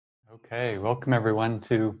Okay, welcome everyone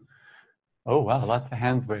to, oh wow, lots of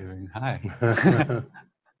hands waving. Hi.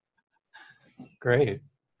 Great.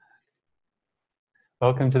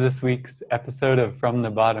 Welcome to this week's episode of From the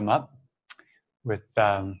Bottom Up with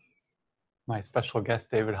my special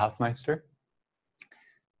guest, David Hoffmeister.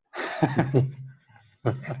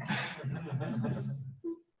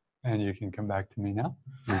 And you can come back to me now.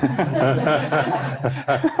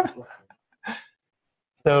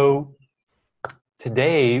 So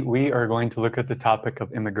today we are going to look at the topic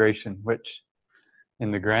of immigration, which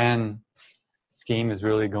in the grand scheme is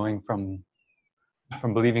really going from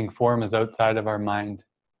believing form is outside of our mind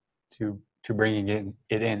to bringing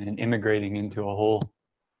it in and immigrating into a whole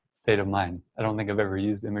state of mind. I don't think I've ever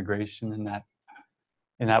used immigration in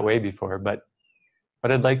that way before, but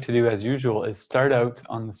what I'd like to do as usual is start out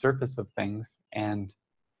on the surface of things, and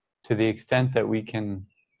to the extent that we can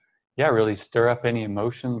really stir up any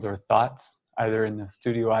emotions or thoughts either in the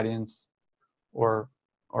studio audience or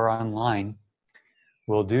online,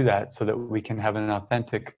 we'll do that so that we can have an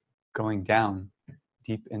authentic going down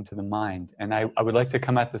deep into the mind. And I would like to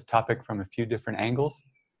come at this topic from a few different angles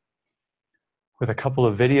with a couple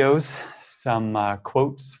of videos, some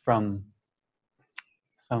quotes from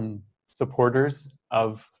some supporters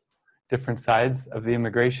of different sides of the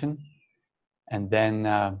immigration, and then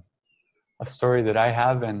a story that I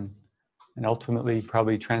have, and ultimately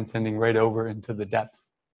probably transcending right over into the depth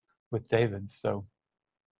with David. So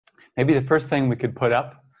maybe the first thing we could put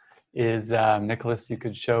up is, Nicholas, you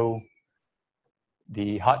could show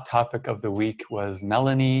the hot topic of the week was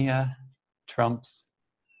Melania Trump's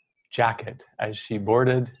jacket as she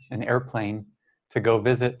boarded an airplane to go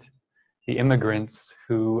visit the immigrants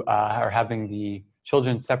who are having the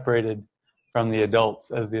children separated from the adults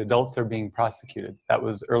as the adults are being prosecuted. That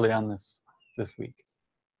was early on this week.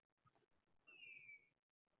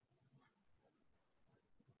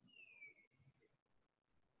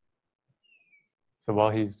 So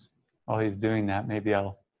while he's doing that, maybe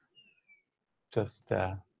I'll just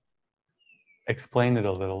explain it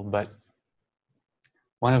a little. But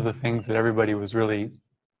one of the things that everybody was really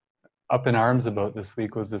up in arms about this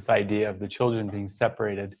week was this idea of the children being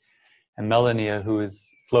separated. And Melania, who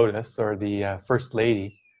is FLOTUS, or the First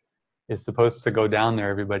Lady, is supposed to go down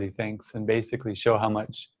there, everybody thinks, and basically show how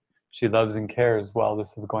much she loves and cares while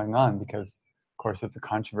this is going on, because, of course, it's a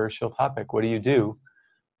controversial topic. What do you do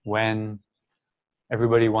when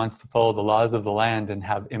everybody wants to follow the laws of the land and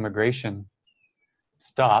have immigration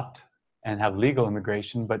stopped and have legal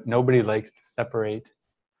immigration, but nobody likes to separate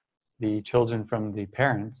the children from the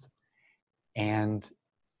parents? And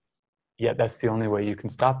yet that's the only way you can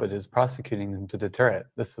stop it, is prosecuting them to deter it.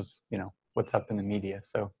 This is, what's up in the media.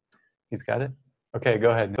 So he's got it? Okay,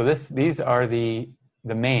 go ahead. So these are the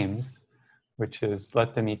memes, which is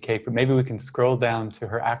let them eat cake. But maybe we can scroll down to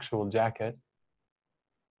her actual jacket.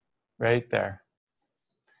 Right there.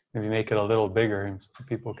 Maybe make it a little bigger so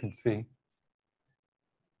people can see.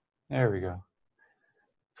 There we go.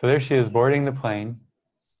 So there she is boarding the plane,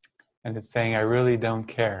 and it's saying, "I really don't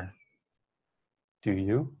care. Do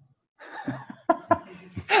you?"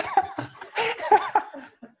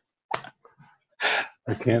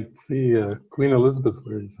 I can't see Queen Elizabeth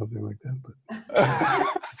wearing something like that, but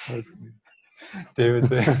it's hard for me. David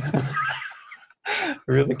saying, I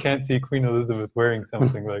really can't see Queen Elizabeth wearing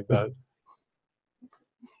something like that.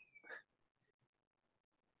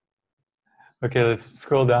 Okay, let's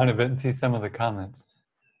scroll down a bit and see some of the comments.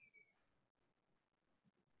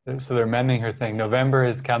 So they're memming her thing. November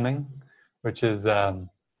is coming, which is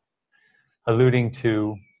alluding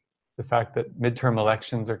to the fact that midterm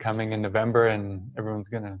elections are coming in November, and everyone's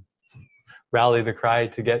going to rally the cry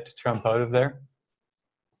to get Trump out of there.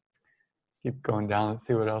 Keep going down. Let's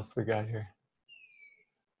see what else we got here.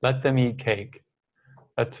 Let them eat cake.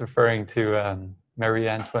 That's referring to Marie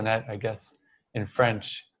Antoinette, I guess, in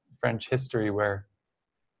French history, where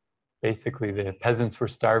basically the peasants were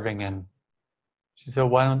starving, and she said,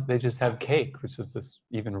 why don't they just have cake, which is this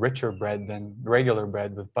even richer bread than regular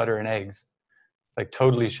bread with butter and eggs, like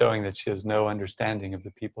totally showing that she has no understanding of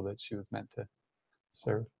the people that she was meant to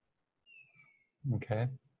serve. Okay.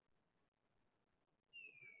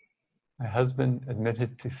 My husband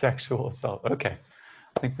admitted to sexual assault. Okay.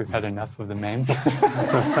 I think we've had enough of the memes.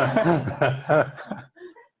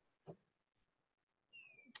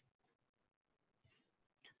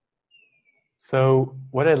 So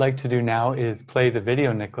what I'd like to do now is play the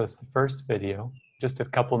video, Nicholas, the first video, just a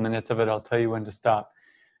couple minutes of it. I'll tell you when to stop.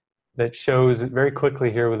 That shows very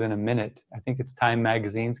quickly here within a minute. I think it's Time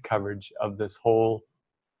Magazine's coverage of this whole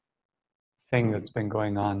thing that's been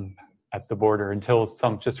going on at the border until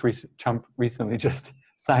Trump recently just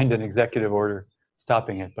signed an executive order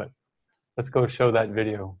stopping it. But let's go show that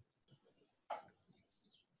video.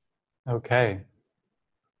 Okay.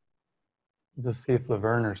 Just see if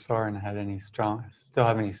Laverne or Soren had any still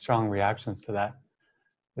have any strong reactions to that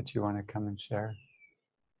you want to come and share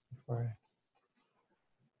before I...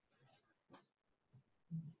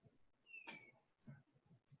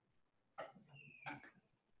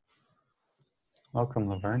 Welcome,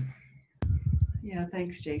 Laverne. Yeah,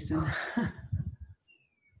 thanks, Jason.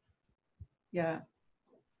 Yeah,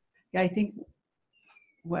 I think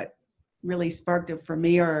what really sparked it for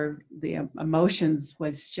me, or the emotions,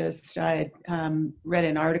 was just I had read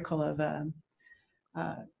an article of a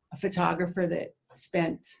photographer that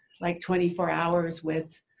spent like 24 hours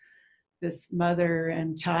with this mother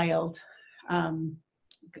and child,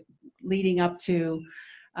 leading up to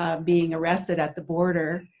being arrested at the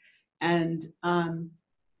border. And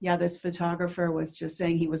yeah, this photographer was just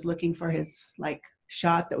saying he was looking for his like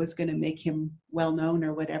shot that was going to make him well known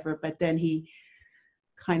or whatever, but then he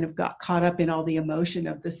kind of got caught up in all the emotion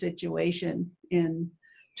of the situation in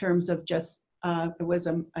terms of just it was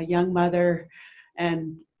a young mother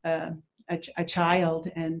and a child,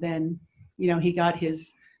 and then he got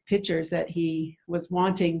his pictures that he was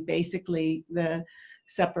wanting, basically the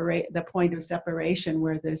point of separation,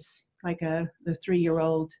 where this the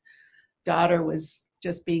 3-year-old daughter was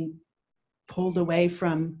just being pulled away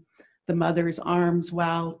from the mother's arms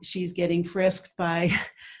while she's getting frisked by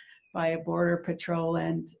a border patrol.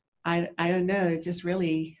 And I don't know, it just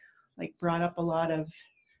really like brought up a lot of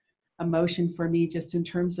emotion for me, just in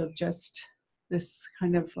terms of just this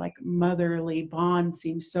kind of like motherly bond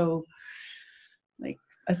seems so like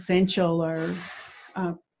essential or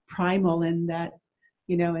primal in that,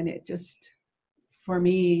 and it just, for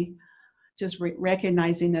me, just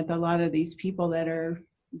recognizing that a lot of these people that are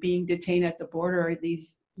being detained at the border are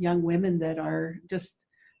these young women that are just,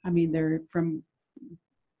 they're from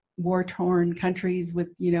war-torn countries with,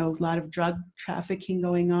 a lot of drug trafficking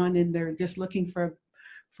going on, and they're just looking for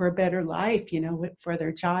a better life, for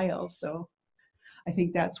their child. So I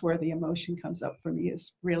think that's where the emotion comes up for me,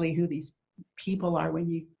 is really who these people are when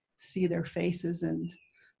you see their faces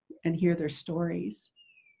and hear their stories.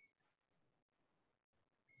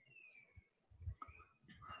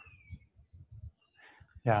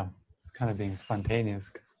 Yeah, it's kind of being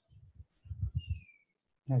spontaneous.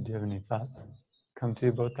 Yeah, do you have any thoughts come to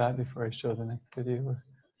you about that before I show the next video? Or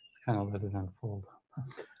just kind of let it unfold?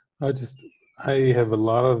 I have a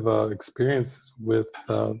lot of experience with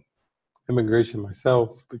immigration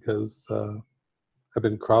myself, because I've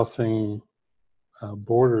been crossing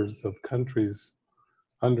borders of countries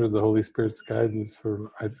under the Holy Spirit's guidance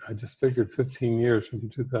for, I just figured, 15 years, from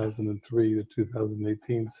 2003 to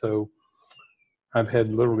 2018. So I've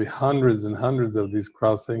had literally hundreds and hundreds of these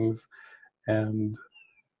crossings, and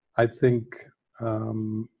I think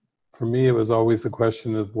for me it was always the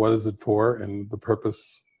question of what is it for, and the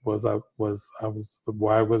purpose was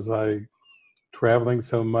why was I traveling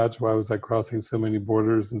so much? Why was I crossing so many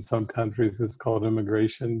borders? In some countries it's called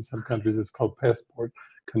immigration, some countries it's called passport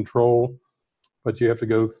control, but you have to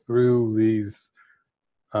go through these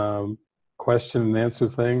question and answer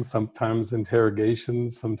things, sometimes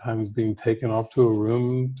interrogations, sometimes being taken off to a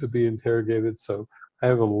room to be interrogated. So I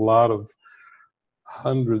have a lot of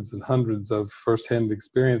hundreds and hundreds of firsthand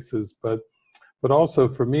experiences, but also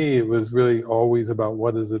for me it was really always about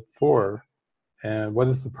what is it for, and what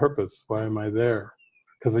is the purpose? Why am I there?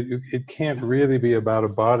 Because it can't really be about a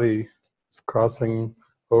body crossing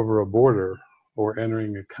over a border or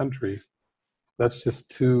entering a country. That's just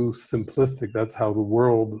too simplistic. That's how the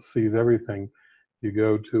world sees everything. You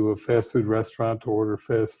go to a fast food restaurant to order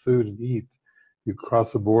fast food and eat. You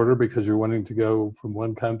cross a border because you're wanting to go from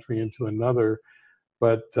one country into another.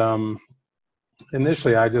 But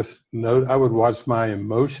initially, I would watch my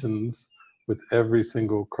emotions with every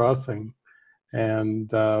single crossing, and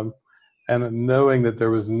knowing that there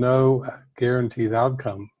was no guaranteed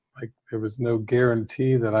outcome. Like, there was no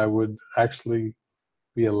guarantee that I would actually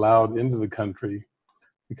be allowed into the country,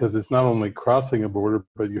 because it's not only crossing a border,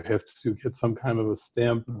 but you have to get some kind of a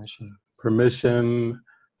stamp, permission.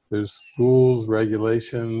 There's rules,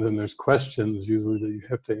 regulations, and there's questions usually that you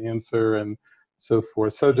have to answer, and so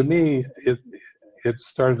forth. So to me, it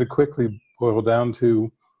started to quickly boil down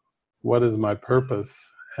to, what is my purpose?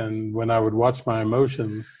 And when I would watch my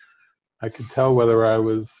emotions, I could tell whether I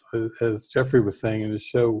was, as Jeffrey was saying in his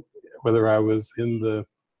show, whether I was in the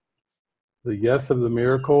yes of the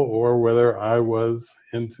miracle, or whether I was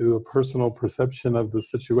into a personal perception of the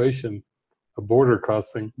situation, a border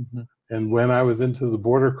crossing. Mm-hmm. And when I was into the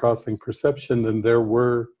border crossing perception, then there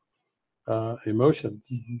were emotions,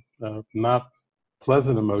 mm-hmm. Not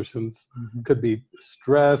pleasant emotions. It could be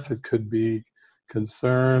stress, it could be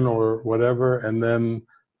concern or whatever. And then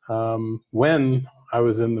when I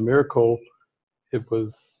was in the miracle, it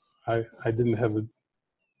was, I didn't have an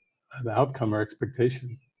outcome or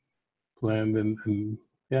expectation planned, and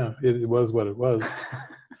yeah, it was what it was.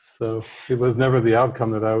 So it was never the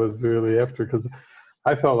outcome that I was really after, because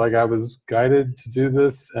I felt like I was guided to do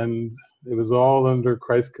this, and it was all under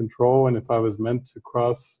Christ's control. And if I was meant to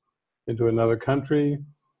cross into another country,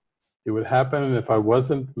 it would happen. And if I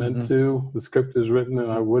wasn't meant to, the script is written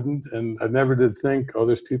and I wouldn't. And I never did think, oh,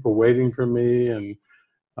 there's people waiting for me and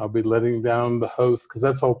I'll be letting down the host, because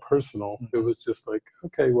that's all personal. It was just like,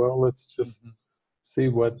 okay, well, let's just see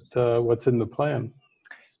what's in the plan.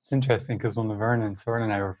 It's interesting, because when Laverne and Soren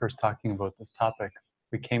and I were first talking about this topic,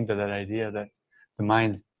 we came to that idea that the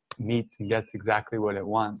mind meets and gets exactly what it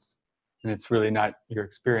wants. And it's really not your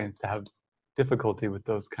experience to have difficulty with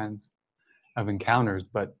those kinds of encounters,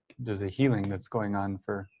 but there's a healing that's going on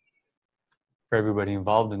for everybody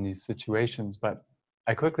involved in these situations. But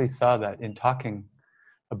I quickly saw that in talking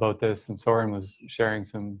about this, and Soren was sharing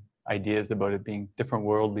some ideas about it being different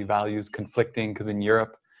worldly values conflicting, because in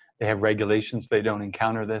Europe they have regulations so they don't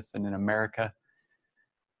encounter this, and in America,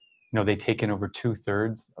 you know, they take in over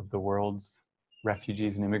 2/3 of the world's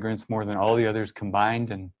refugees and immigrants, more than all the others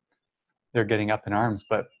combined, and they're getting up in arms.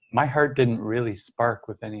 But my heart didn't really spark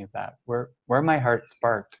with any of that. Where my heart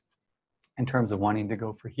sparked in terms of wanting to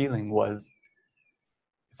go for healing was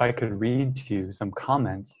if I could read to you some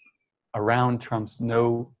comments around Trump's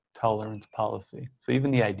no tolerance policy. So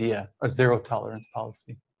even the idea of zero tolerance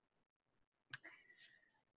policy.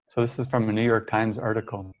 So this is from a New York Times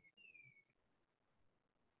article.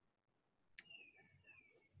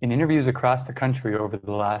 In interviews across the country over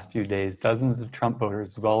the last few days, dozens of Trump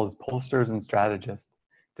voters, as well as pollsters and strategists,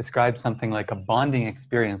 described something like a bonding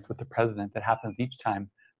experience with the president that happens each time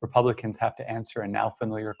Republicans have to answer a now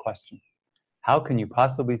familiar question. How can you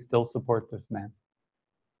possibly still support this man?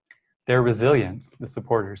 Their resilience, the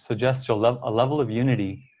supporters, suggests a level of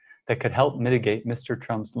unity that could help mitigate Mr.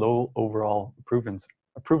 Trump's low overall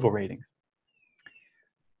approval ratings.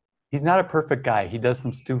 He's not a perfect guy. He does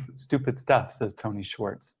some stupid stuff, says Tony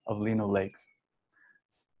Schwartz of Lino Lakes.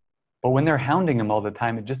 But when they're hounding him all the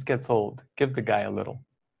time, it just gets old. Give the guy a little.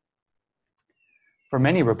 For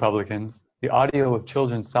many Republicans, the audio of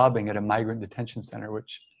children sobbing at a migrant detention center,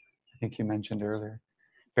 which I think you mentioned earlier,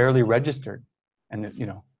 barely registered. And, you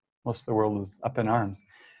know, most of the world was up in arms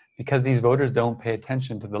because these voters don't pay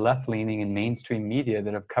attention to the left-leaning and mainstream media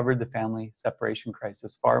that have covered the family separation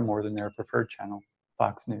crisis far more than their preferred channel,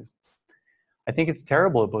 Fox News. I think it's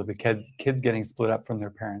terrible about the kids getting split up from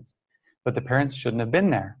their parents, but the parents shouldn't have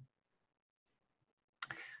been there.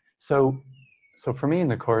 So for me in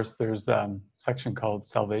the course, there's a section called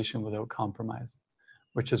Salvation Without Compromise,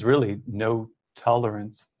 which is really no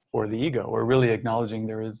tolerance for the ego, or really acknowledging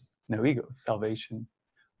there is no ego, salvation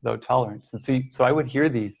without tolerance. And see, so I would hear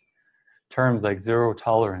these terms like zero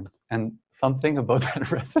tolerance, and something about that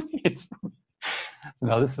resonates for me. So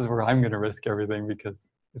now this is where I'm going to risk everything, because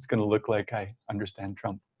it's going to look like I understand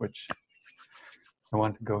Trump, which I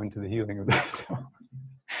want to go into the healing of that.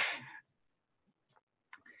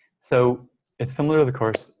 So it's similar to the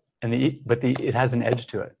course, but it has an edge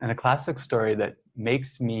to it. And a classic story that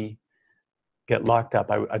makes me get locked up,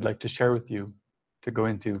 I'd like to share with you to go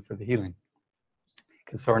into for the healing.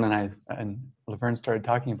 Because Soren and I and Laverne started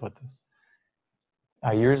talking about this.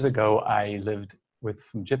 Years ago, I lived with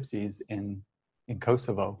some gypsies in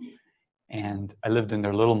Kosovo. And I lived in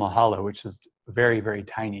their little mahalla, which is very, very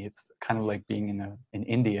tiny. It's kind of like being in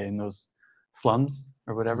India in those slums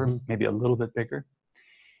or whatever, maybe a little bit bigger.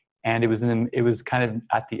 And it was kind of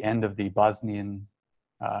at the end of the Bosnian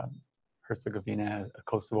Herzegovina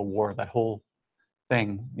Kosovo war, that whole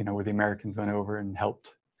thing, you know, where the Americans went over and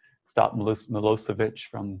helped stop Milosevic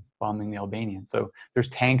from bombing the Albanians. So there's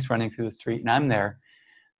tanks running through the street, and I'm there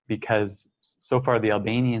because so far the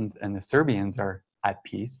Albanians and the Serbians are at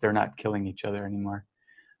peace. They're not killing each other anymore.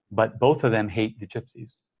 But both of them hate the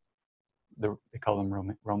gypsies. They call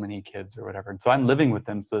them Romani kids or whatever. And so I'm living with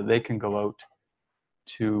them so that they can go out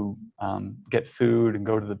to get food and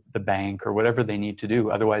go to the bank or whatever they need to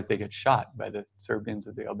do. Otherwise, they get shot by the Serbians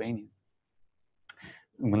or the Albanians.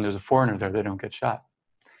 When there's a foreigner there, they don't get shot.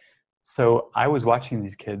 So I was watching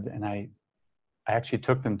these kids, and I actually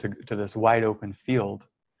took them to this wide open field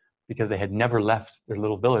because they had never left their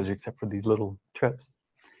little village except for these little trips.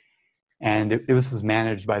 And this was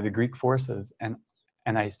managed by the Greek forces.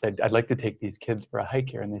 And I said, I'd like to take these kids for a hike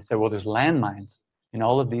here. And they said, well, there's landmines in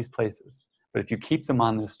all of these places. But if you keep them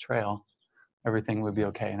on this trail, everything would be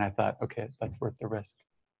okay. And I thought, okay, that's worth the risk.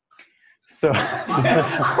 So,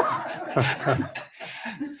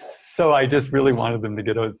 so I just really wanted them to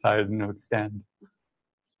get outside and expand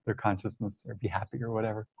their consciousness or be happy or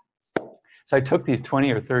whatever. So I took these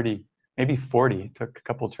 20 or 30, maybe 40, took a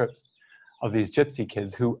couple trips of these gypsy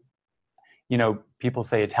kids who, you know, people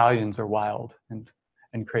say Italians are wild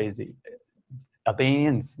and crazy.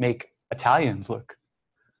 Albanians make Italians look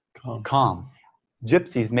calm.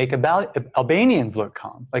 Gypsies make Albanians look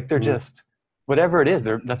calm. Like they're just, whatever it is,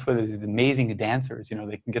 that's why there's these amazing dancers, you know,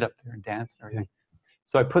 they can get up there and dance and everything.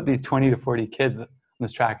 So I put these 20 to 40 kids on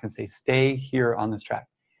this track and say, stay here on this track.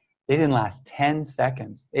 They didn't last 10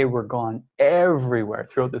 seconds. They were gone everywhere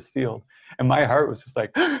throughout this field. And my heart was just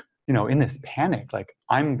like, you know, in this panic, like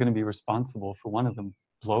I'm going to be responsible for one of them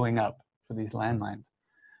blowing up for these landmines.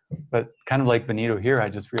 But kind of like Benito here, I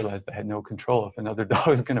just realized I had no control. If another dog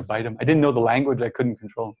was going to bite him, I didn't know the language, I couldn't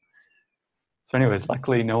control. So anyways,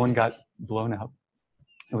 luckily no one got blown up.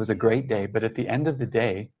 It was a great day. But at the end of the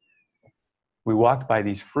day, we walked by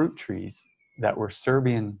these fruit trees that were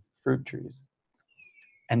Serbian fruit trees.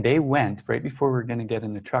 And they went, right before we were going to get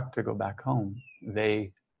in the truck to go back home,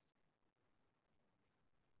 they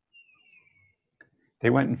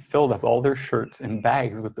went and filled up all their shirts and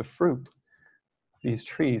bags with the fruit of these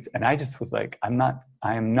trees. And I just was like, I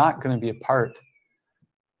am not going to be a part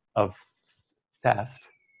of theft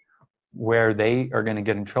where they are going to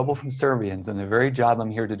get in trouble from Serbians. And the very job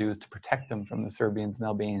I'm here to do is to protect them from the Serbians and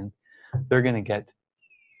Albanians. They're going to get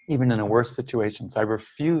even in a worse situation. So I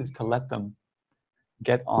refused to let them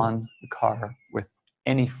get on the car with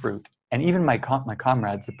any fruit. And even my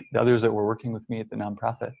comrades, the others that were working with me at the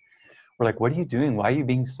nonprofit, were like, what are you doing? Why are you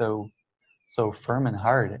being so firm and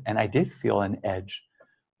hard? And I did feel an edge,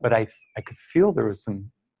 but I could feel there was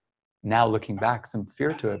some, now looking back, some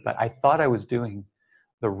fear to it. But I thought I was doing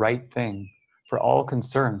the right thing for all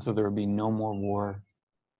concerned, so there would be no more war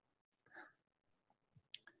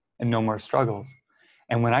and no more struggles.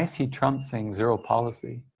 And when I see Trump saying zero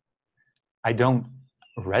policy, I don't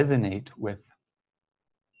resonate with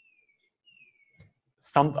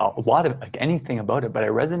a lot of like anything about it, but I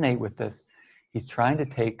resonate with this. He's trying to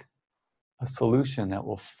take a solution that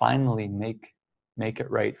will finally make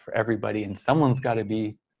it right for everybody, and someone's got to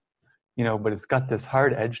be, you know, but it's got this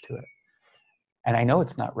hard edge to it. And I know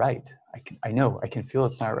it's not right. I can feel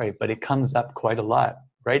it's not right, but it comes up quite a lot.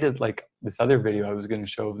 Right as like this other video I was going to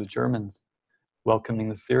show of the Germans welcoming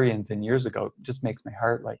the Syrians in years ago, it just makes my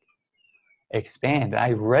heart like expand.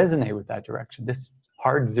 I resonate with that direction. This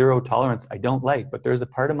hard zero tolerance I don't like, but there's a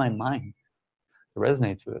part of my mind that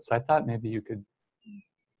resonates with it. So I thought maybe you could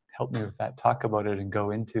help me with that, talk about it, and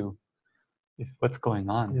go into what's going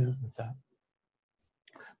on with that.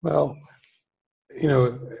 Well, you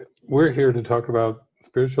know, we're here to talk about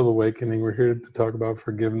spiritual awakening. We're here to talk about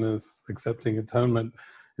forgiveness, accepting atonement.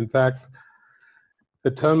 In fact,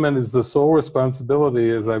 atonement is the sole responsibility,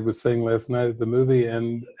 as I was saying last night at the movie,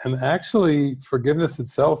 and actually forgiveness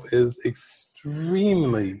itself is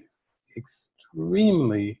extremely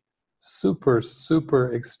extremely simple,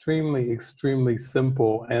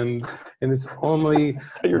 and it's only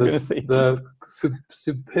the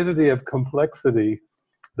stupidity of complexity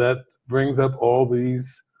that brings up all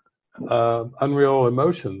these unreal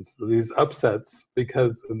emotions, these upsets,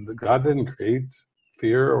 because God didn't create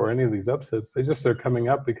fear or any of these upsets. They just are coming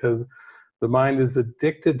up because the mind is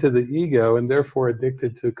addicted to the ego and therefore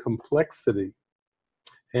addicted to complexity.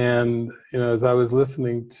 And you know, as I was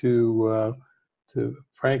listening to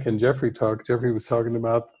Frank and Jeffrey talk, Jeffrey was talking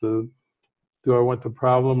about do I want the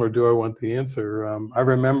problem or do I want the answer? I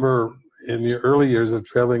remember in the early years of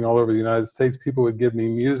traveling all over the United States, people would give me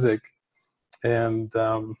music, and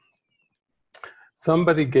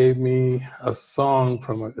somebody gave me a song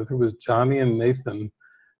from, I think it was Johnny and Nathan,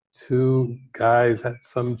 two guys at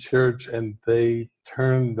some church, and they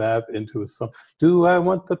turned that into a song. Do I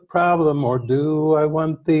want the problem or do I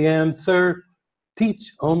want the answer?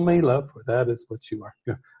 Teach only love, for that is what you are.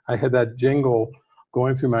 You know, I had that jingle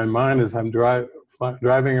going through my mind as I'm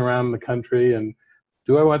driving around the country, and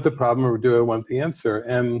do I want the problem or do I want the answer?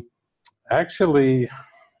 And actually,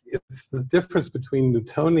 it's the difference between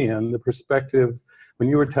Newtonian, the perspective, when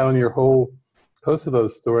you were telling your whole Kosovo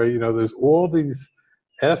story, you know, there's all these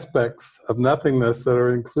aspects of nothingness that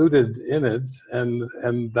are included in it,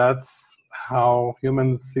 and that's how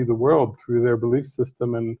humans see the world, through their belief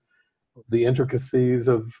system and the intricacies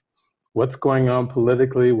of what's going on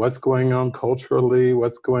politically, what's going on culturally,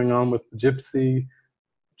 what's going on with the gypsy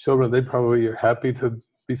children. They probably are happy to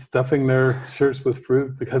be stuffing their shirts with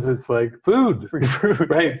fruit because it's like food,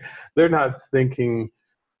 right? They're not thinking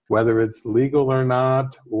whether it's legal or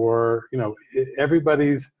not, or, you know,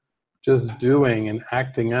 everybody's just doing and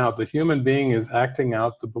acting out. The human being is acting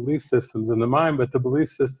out the belief systems in the mind, but the belief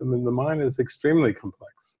system in the mind is extremely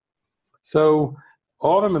complex. So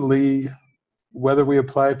ultimately, whether we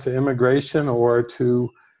apply it to immigration or to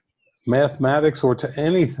mathematics or to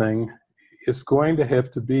anything, it's going to have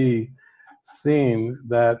to be seen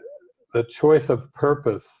that the choice of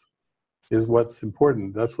purpose is what's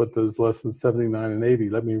important. That's what those lessons 79 and 80.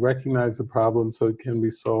 Let me recognize the problem so it can be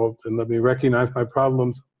solved, and let me recognize my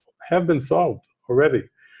problems have been solved already.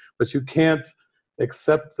 But you can't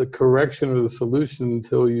accept the correction or the solution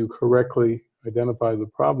until you correctly identify the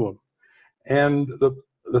problem. And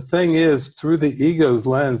the thing is, through the ego's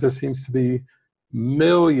lens, there seems to be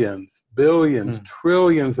millions, billions,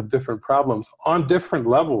 trillions of different problems on different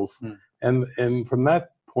levels. And from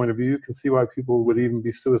that point of view, you can see why people would even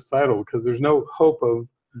be suicidal, because there's no hope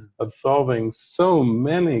of solving so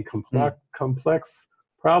many complex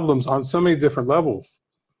problems on so many different levels.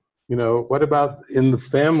 You know, what about in the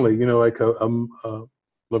family? You know, like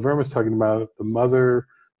Laverne was talking about the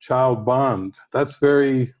mother-child bond. That's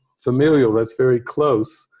very familial, that's very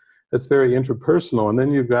close, that's very interpersonal. And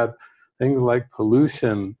then you've got things like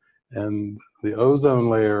pollution and the ozone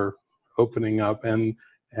layer opening up,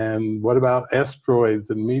 and what about asteroids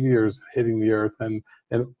and meteors hitting the Earth, and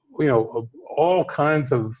you know, all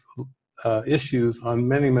kinds of issues on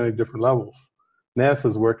many, many different levels.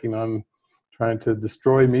 NASA's working on trying to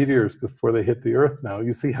destroy meteors before they hit the Earth now.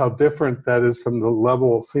 You see how different that is from the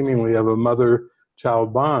level, seemingly, of a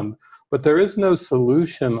mother-child bond. But there is no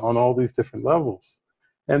solution on all these different levels.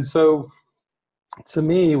 And so, to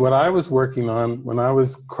me, what I was working on when I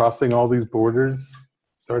was crossing all these borders,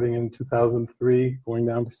 starting in 2003, going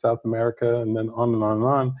down to South America, and then on and on and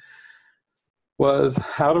on, was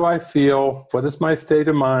how do I feel? What is my state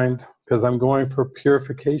of mind? Because I'm going for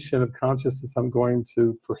purification of consciousness. I'm going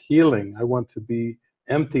for healing. I want to be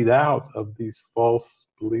emptied out of these false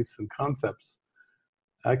beliefs and concepts.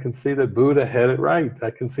 I can see that Buddha had it right.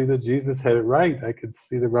 I can see that Jesus had it right. I could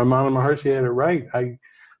see that Ramana Maharshi had it right.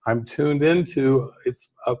 I'm tuned into, it's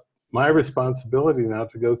my responsibility now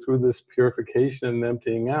to go through this purification and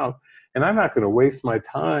emptying out. And I'm not going to waste my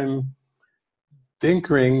time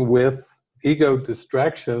tinkering with ego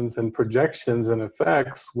distractions and projections and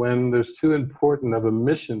effects when there's too important of a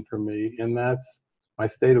mission for me, and that's my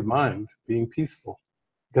state of mind, being peaceful.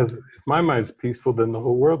 Because if my mind's peaceful, then the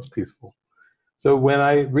whole world's peaceful. So when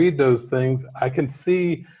I read those things, I can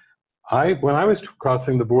see, when I was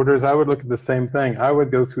crossing the borders, I would look at the same thing. I would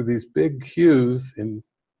go through these big queues in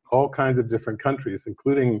all kinds of different countries,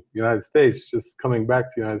 including the United States, just coming back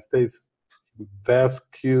to the United States, vast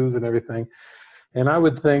queues and everything. And I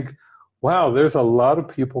would think, wow, there's a lot of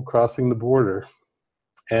people crossing the border,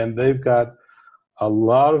 and they've got a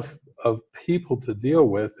lot of people to deal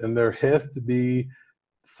with, and there has to be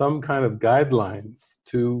some kind of guidelines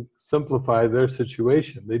to simplify their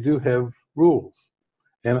situation. They do have rules.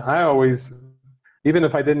 And I always, even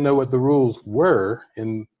if I didn't know what the rules were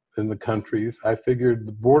in the countries, I figured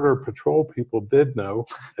the border patrol people did know,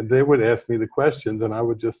 and they would ask me the questions and I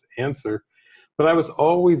would just answer. But I was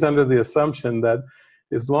always under the assumption that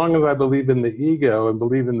as long as I believe in the ego and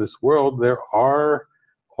believe in this world, there are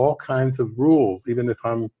all kinds of rules, even if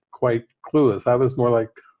I'm quite clueless. I was more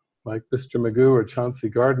like Mr. Magoo or Chauncey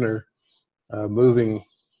Gardner, moving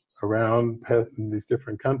around in these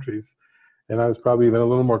different countries. And I was probably even a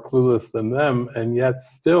little more clueless than them. And yet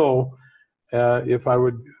still, if I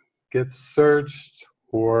would get searched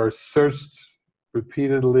or searched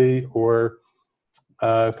repeatedly, or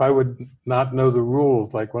if I would not know the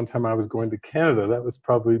rules, like one time I was going to Canada, that was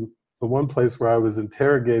probably the one place where I was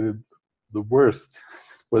interrogated the worst,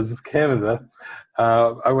 was Canada.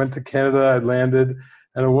 I went to Canada, I landed,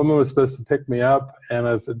 and a woman was supposed to pick me up, and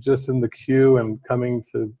I was just in the queue and coming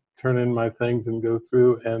to turn in my things and go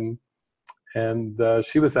through, and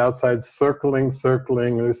she was outside circling,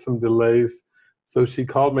 there's some delays. So she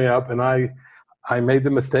called me up, and I made the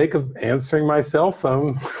mistake of answering my cell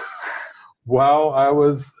phone while I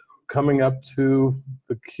was coming up to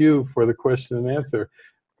the queue for the question and answer.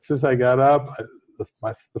 As soon as I got up,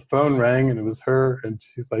 the phone rang, and it was her, and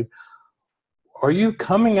she's like, "Are you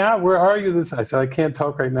coming out? Where are you?" I said, "I can't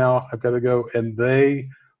talk right now. I've got to go." And they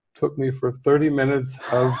took me for 30 minutes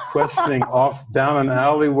of questioning off down an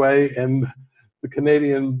alleyway, and the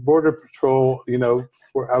Canadian Border Patrol, you know,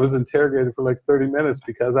 I was interrogated for like 30 minutes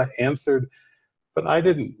because I answered, but I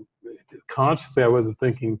didn't, consciously I wasn't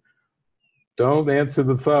thinking, don't answer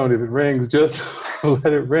the phone. If it rings, just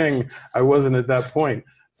let it ring. I wasn't at that point.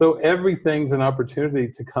 So everything's an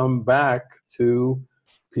opportunity to come back to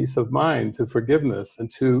peace of mind, to forgiveness, and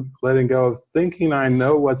to letting go of thinking I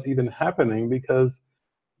know what's even happening, because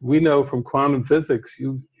we know from quantum physics,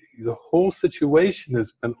 the whole situation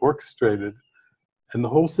has been orchestrated, and the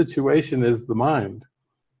whole situation is the mind.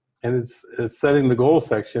 And it's setting the goal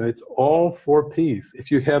section. It's all for peace.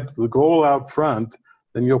 If you have the goal out front,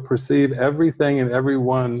 then you'll perceive everything and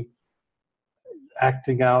everyone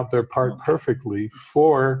acting out their part perfectly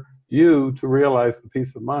for you to realize the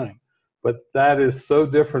peace of mind. But that is so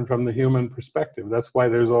different from the human perspective. That's why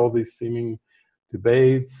there's all these seeming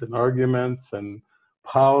debates and arguments and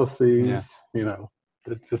policies, you know,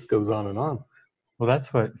 it just goes on and on. Well,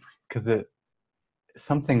 that's what, because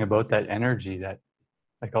something about that energy that,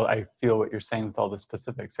 like, I feel what you're saying with all the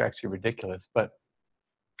specifics are actually ridiculous, but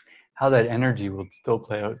how that energy will still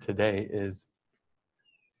play out today is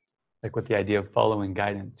like with the idea of following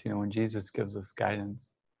guidance. You know, when Jesus gives us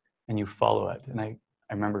guidance and you follow it, and I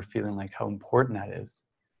remember feeling like how important that is,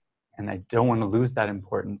 and I don't want to lose that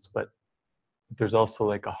importance, but there's also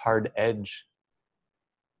like a hard edge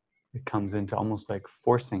that comes into almost like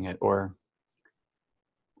forcing it, or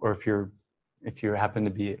if you happen to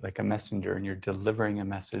be like a messenger and you're delivering a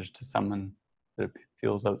message to someone that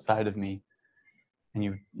feels outside of me, and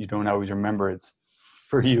you don't always remember it's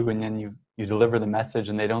for you, and then you deliver the message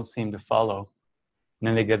and they don't seem to follow, and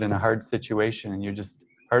then they get in a hard situation, and you're just,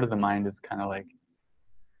 part of the mind is kind of like,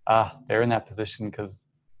 they're in that position because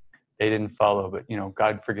they didn't follow, but you know,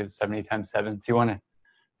 God forgives 70 times 7, so you want to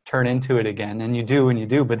turn into it again, and you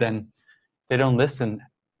do, but then they don't listen.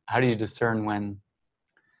 How do you discern when,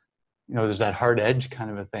 you know, there's that hard edge kind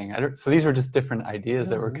of a thing? So these were just different ideas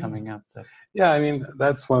that were coming up. Yeah, I mean,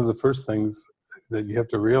 that's one of the first things that you have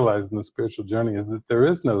to realize in the spiritual journey, is that there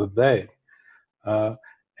is no they.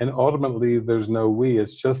 And ultimately, there's no we.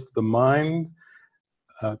 It's just the mind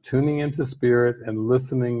tuning into spirit and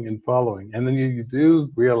listening and following. And then you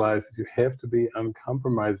do realize that you have to be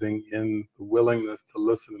uncompromising in the willingness to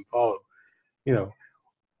listen and follow. You know,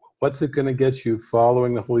 what's it going to get you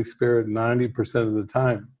following the Holy Spirit 90% of the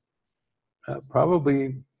time?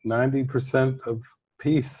 Probably 90% of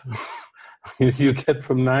peace you get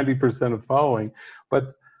from 90% of following.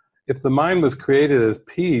 But if the mind was created as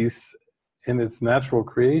peace in its natural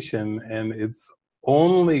creation, and it's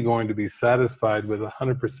only going to be satisfied with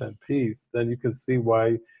 100% peace, then you can see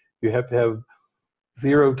why you have to have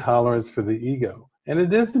zero tolerance for the ego. And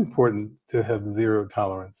it is important to have zero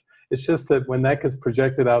tolerance. It's just that when that gets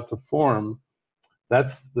projected out to form,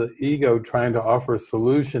 that's the ego trying to offer a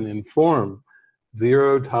solution in form.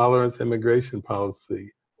 Zero tolerance immigration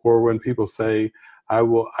policy. Or when people say,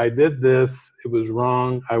 I did this, it was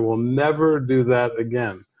wrong, I will never do that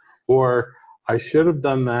again. Or I should have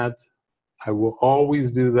done that, I will always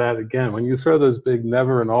do that again. When you throw those big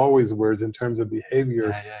never and always words in terms of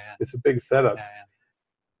behavior, it's a big setup.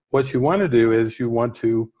 What you want to do is you want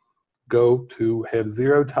to go to have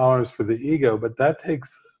zero tolerance for the ego, but that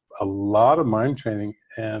takes a lot of mind training,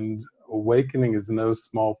 and awakening is no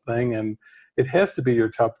small thing, and it has to be your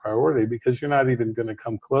top priority, because you're not even going to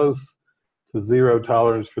come close to zero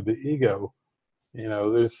tolerance for the ego. You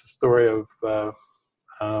know, there's a story of,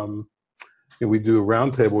 we do a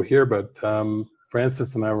roundtable here, but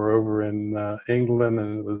Francis and I were over in England,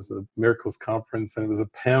 and it was a Miracles Conference, and it was a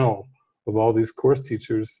panel of all these course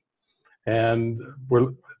teachers. And at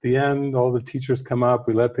the end, all the teachers come up,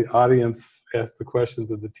 we let the audience ask the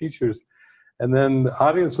questions of the teachers, and then the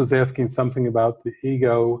audience was asking something about the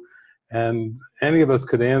ego, and any of us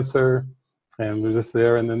could answer, and we're just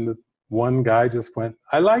there, and then the one guy just went,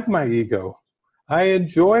 I like my ego. I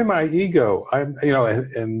enjoy my ego. You know,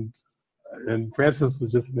 and Francis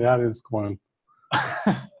was just in the audience going,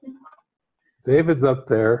 David's up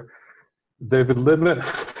there, David limit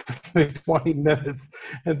 20 minutes,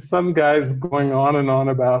 and some guy's going on and on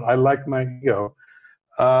about, I like my ego.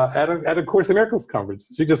 At a Course in Miracles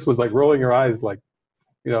conference, she just was like rolling her eyes like,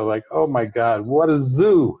 you know, like, oh my God, what a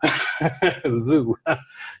zoo. Zoo.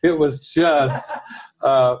 It was just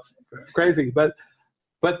crazy. But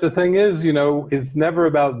the thing is, you know, it's never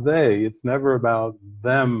about they. It's never about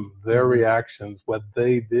them, their reactions, what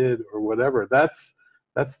they did or whatever. That's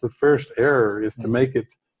the first error, is to make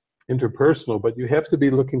it interpersonal. But you have to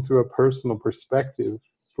be looking through a personal perspective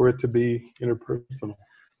for it to be interpersonal.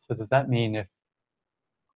 So does that mean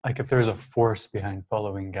if there's a force behind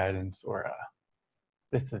following guidance, or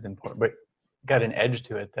this is important, but got an edge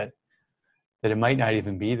to it, that it might not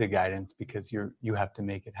even be the guidance, because you have to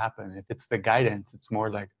make it happen. If it's the guidance, it's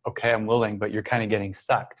more like, okay, I'm willing, but you're kind of getting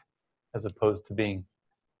sucked, as opposed to being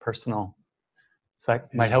personal. So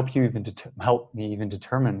that might help you help me even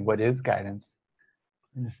determine what is guidance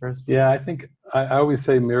in the first place. Yeah, I think I always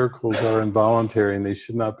say miracles are involuntary, and they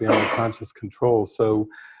should not be under conscious control. So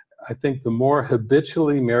I think the more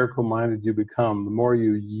habitually miracle-minded you become, the more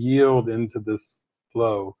you yield into this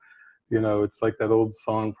flow. It's like that old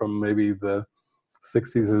song from maybe the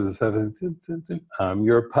 60s or the 70s, I'm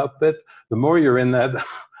your puppet. The more you're in that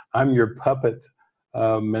I'm your puppet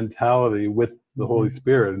mentality with the Holy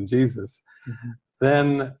Spirit and Jesus,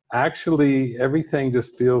 then actually everything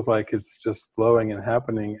just feels like it's just flowing and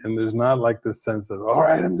happening. And there's not like this sense of, all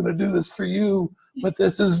right, I'm going to do this for you, but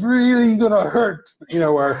this is really going to hurt,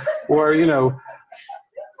 or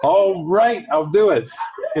all right, I'll do it.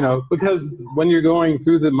 Because when you're going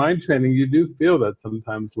through the mind training, you do feel that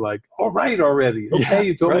sometimes, like, all right already. Okay,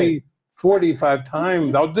 you told me 45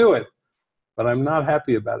 times, I'll do it. But I'm not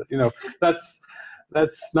happy about it.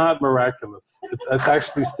 That's not miraculous. It's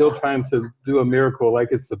actually still trying to do a miracle like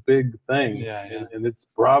it's a big thing. And it's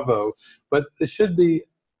bravo. But it should be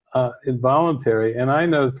involuntary. And I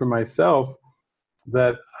know for myself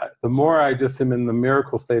that the more I just am in the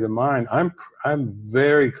miracle state of mind, I'm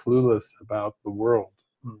very clueless about the world.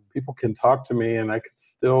 People can talk to me and I can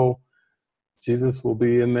still, Jesus will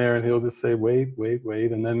be in there and he'll just say, wait,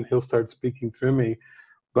 and then he'll start speaking through me.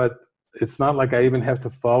 But it's not like I even have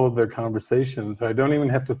to follow their conversations. I don't even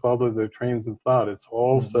have to follow their trains of thought. It's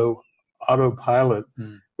all so autopilot,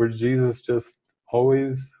 where Jesus just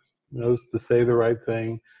always knows to say the right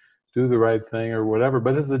thing, do the right thing or whatever,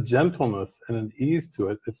 but there's a gentleness and an ease to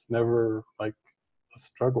it. It's never like a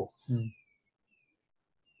struggle. And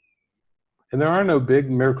there are no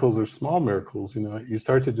big miracles or small miracles. You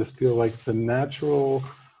start to just feel like it's a natural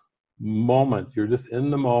moment. You're just in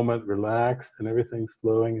the moment, relaxed, and everything's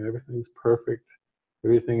flowing and everything's perfect.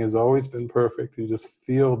 Everything has always been perfect. You just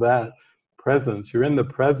feel that presence. You're in the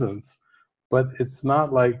presence, but it's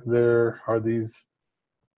not like there are these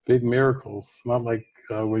big miracles. Not like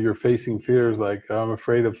where you're facing fears like, I'm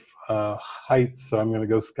afraid of heights, so I'm going to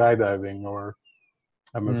go skydiving, or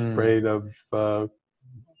I'm afraid of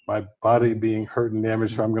my body being hurt and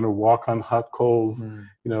damaged, so I'm going to walk on hot coals,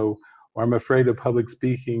 or I'm afraid of public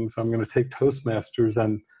speaking, so I'm going to take Toastmasters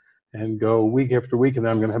and go week after week, and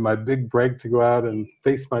then I'm going to have my big break to go out and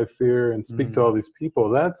face my fear and speak to all these people.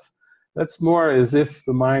 That's more as if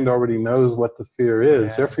the mind already knows what the fear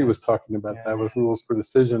is. Jeffrey was talking about that with Rules for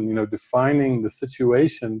Decision, defining the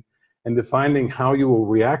situation and defining how you will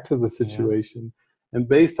react to the situation. And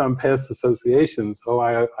based on past associations,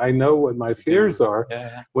 I know what my fears are,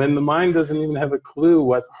 when the mind doesn't even have a clue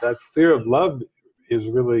what that fear of love is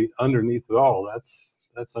really underneath it all.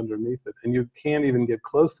 That's underneath it. And you can't even get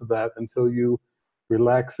close to that until you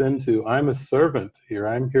relax into, I'm a servant here.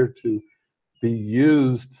 I'm here to be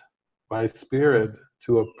used by Spirit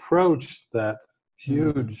to approach that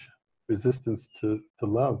huge resistance to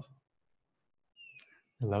love.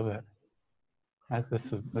 I love it.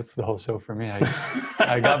 This is the whole show for me.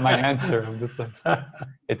 I got my answer. I'm just like,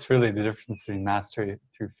 it's really the difference between mastery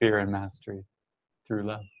through fear and mastery through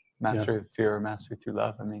love. Mastery of fear or mastery through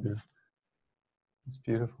love. I mean, it's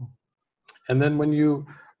beautiful. And then when you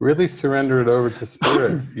really surrender it over to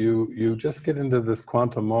Spirit, you just get into this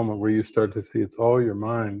quantum moment where you start to see it's all your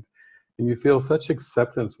mind. And you feel such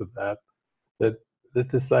acceptance with that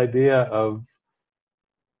this idea of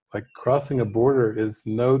like crossing a border is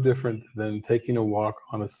no different than taking a walk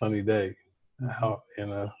on a sunny day out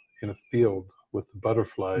in a field with the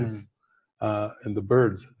butterflies and the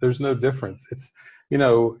birds. There's no difference. It's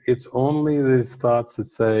it's only these thoughts that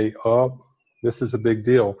say, oh, this is a big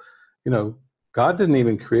deal. God didn't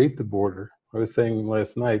even create the border. I was saying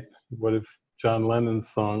last night, what if John Lennon's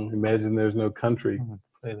song, Imagine There's No Country?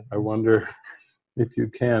 I wonder if you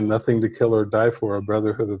can, nothing to kill or die for, a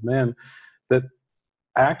brotherhood of man, that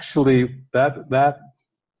actually that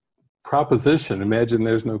proposition, imagine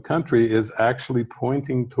there's no country, is actually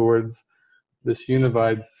pointing towards this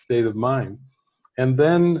unified state of mind. And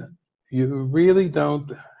then you really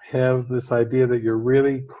don't have this idea that you're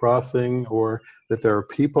really crossing, or that there are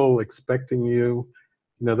people expecting you.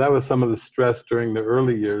 That was some of the stress during the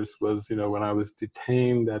early years, was, when I was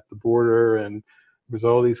detained at the border and there was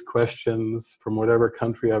all these questions from whatever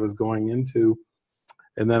country I was going into.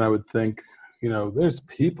 And then I would think, there's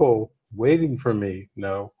people waiting for me.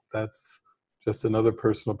 No, that's just another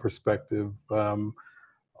personal perspective.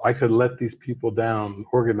 I could let these people down,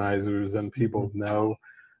 organizers and people. No.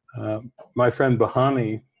 My friend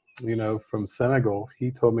Bahani, from Senegal,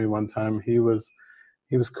 he told me one time he was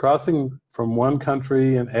crossing from one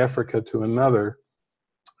country in Africa to another,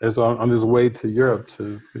 as on his way to Europe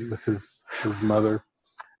to be with his mother.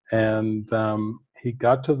 And he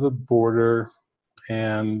got to the border,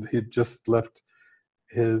 and he'd just left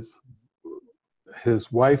his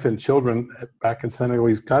his wife and children back in Senegal.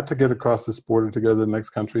 He's got to get across this border to go to the next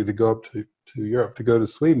country, to go up to Europe, to go to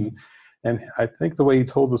Sweden. And I think the way he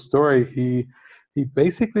told the story, he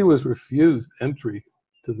basically was refused entry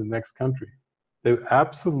to the next country. They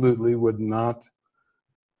absolutely would not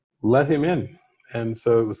let him in. And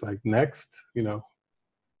so it was like, next, you know,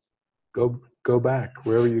 go back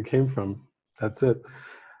wherever you came from. That's it.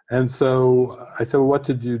 And so I said, well, what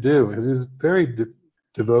did you do? Because he was very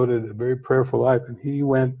devoted, a very prayerful life. And he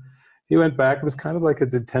went back. It was kind of like a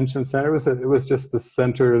detention center. It was just the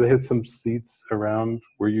center. They had some seats around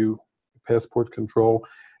where you passport control.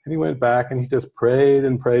 And he went back and he just prayed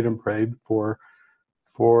and prayed and prayed for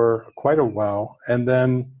quite a while. And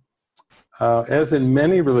then, as in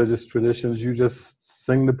many religious traditions, you just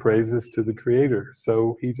sing the praises to the Creator.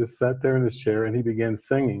 So he just sat there in his chair and he began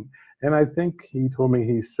singing. And I think he told me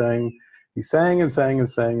he sang and sang and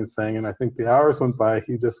sang and sang. And I think the hours went by.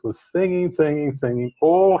 He just was singing, singing, singing.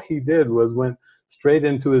 All he did was went straight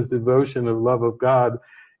into his devotion of love of God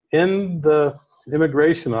in the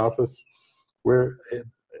immigration office, where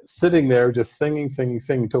sitting there just singing, singing,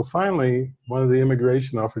 singing, until finally one of the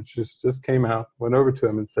immigration officers just came out, went over to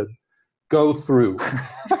him and said, "Go through."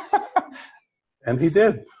 And he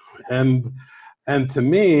did. And to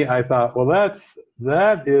me, I thought, well,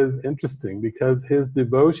 that is interesting, because his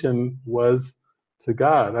devotion was to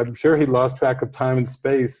God. I'm sure he lost track of time and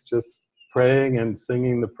space just praying and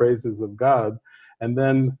singing the praises of God. And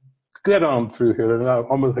then get on through here. They're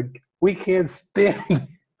almost like, we can't stand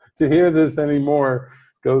to hear this anymore.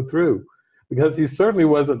 Go through. Because he certainly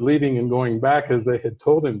wasn't leaving and going back as they had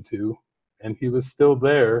told him to. And he was still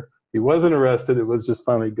there. He wasn't arrested. It was just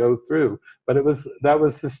finally go through. But that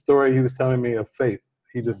was his story. He was telling me of faith.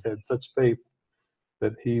 He just had such faith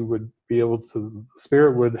that he would be able to, the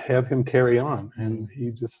Spirit would have him carry on. And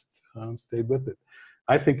he just stayed with it.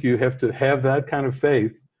 I think you have to have that kind of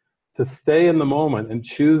faith to stay in the moment and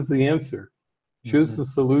choose the answer, choose the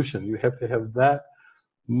solution. You have to have that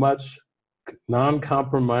much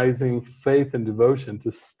non-compromising faith and devotion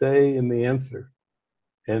to stay in the answer.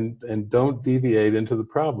 And don't deviate into the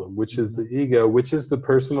problem, which is the ego, which is the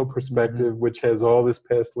personal perspective, which has all this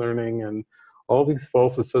past learning and all these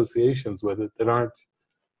false associations with it that aren't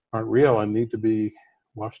real and need to be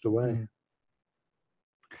washed away.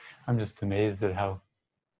 I'm just amazed at how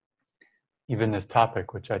even this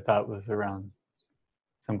topic, which I thought was around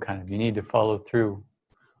some kind of, you need to follow through,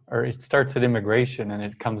 or it starts at immigration and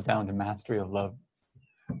it comes down to mastery of love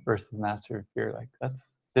versus mastery of fear. Like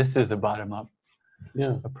this is a bottom up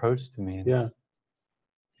approach to me. Yeah.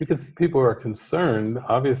 Because people are concerned,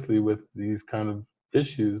 obviously, with these kind of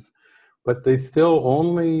issues, but they still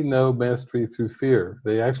only know mastery through fear.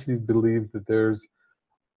 They actually believe that there's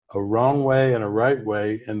a wrong way and a right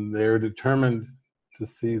way, and they're determined to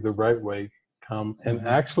see the right way come. And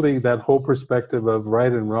actually, that whole perspective of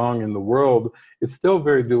right and wrong in the world is still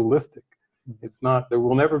very dualistic. It's not, there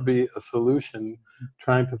will never be a solution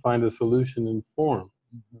trying to find a solution in form.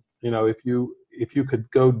 You know, if you could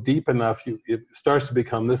go deep enough, it starts to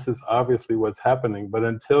become, this is obviously what's happening. But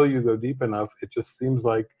until you go deep enough, it just seems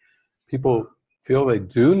like people feel they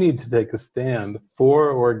do need to take a stand for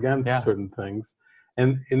or against certain things.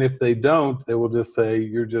 And if they don't, they will just say,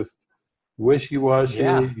 you're just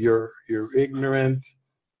wishy-washy, you're ignorant,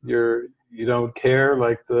 you don't care,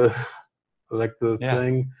 like the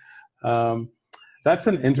thing. That's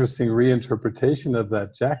an interesting reinterpretation of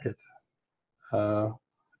that jacket.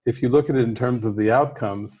 If you look at it in terms of the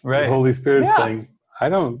outcomes, the Holy Spirit saying, I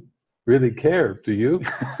don't really care, do you?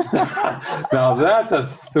 Now that's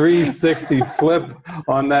a 360 flip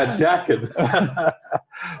on that jacket.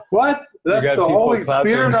 What? That's the Holy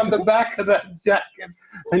Spirit on the back of that jacket.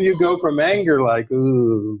 And you go from anger, like,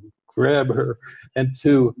 ooh, grab her, and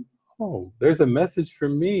to, oh, there's a message for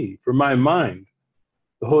me, for my mind.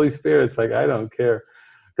 The Holy Spirit's like, I don't care.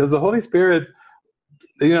 Because the Holy Spirit,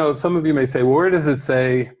 you know, some of you may say, well, where does it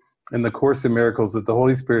say in the Course in Miracles that the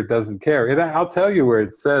Holy Spirit doesn't care? I'll tell you where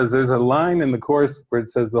it says. There's a line in the Course where it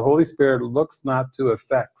says, the Holy Spirit looks not to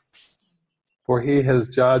effects, for he has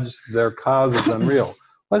judged their cause as unreal.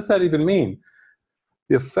 What does that even mean?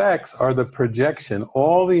 The effects are the projection.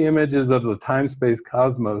 All the images of the time-space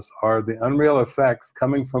cosmos are the unreal effects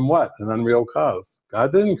coming from what? An unreal cause.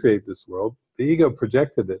 God didn't create this world. The ego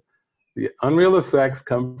projected it. The unreal effects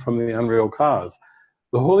come from the unreal cause.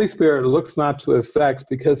 The Holy Spirit looks not to effects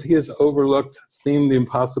because he has seen the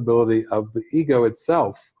impossibility of the ego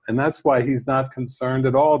itself. And that's why he's not concerned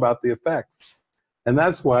at all about the effects. And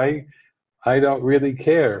that's why I don't really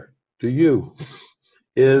care, do you?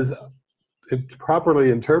 Is it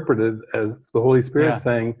properly interpreted as the Holy Spirit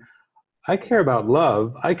saying, I care about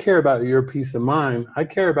love. I care about your peace of mind. I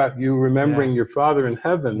care about you remembering your Father in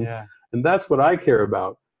heaven. Yeah. And that's what I care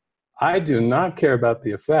about. I do not care about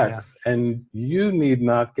the effects. Yeah. And you need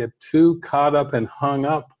not get too caught up and hung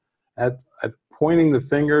up at pointing the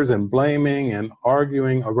fingers and blaming and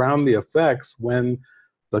arguing around the effects when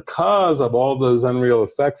the cause of all those unreal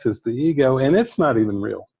effects is the ego, and it's not even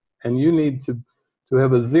real. And you need to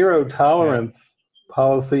have a zero tolerance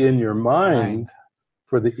policy in your mind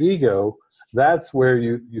for the ego. That's where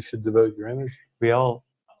you should devote your energy. We all,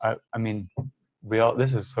 I mean,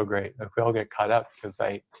 this is so great. Like, we all get caught up because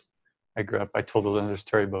I grew up, I told another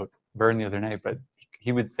story about Vern the other night, but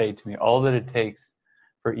he would say to me, all that it takes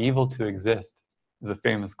for evil to exist, is a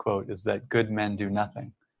famous quote, is that good men do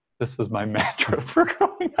nothing. This was my mantra for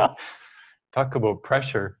growing up. Talk about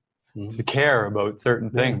pressure to care about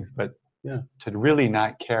certain things, but to really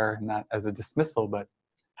not care, not as a dismissal, but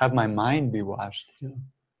have my mind be washed.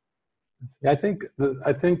 I think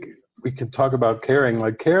we can talk about caring.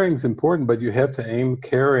 Like, caring's important, but you have to aim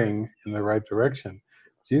caring in the right direction.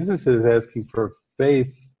 Jesus is asking for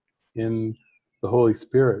faith in the Holy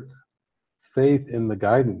Spirit, faith in the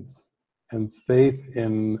guidance, and faith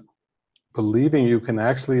in believing you can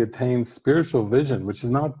actually attain spiritual vision, which is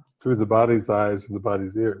not through the body's eyes or the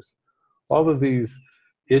body's ears. All of these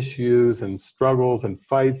issues and struggles and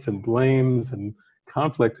fights and blames and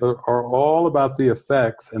conflict are all about the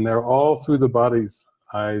effects, and they're all through the body's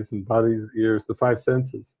eyes and body's ears, the five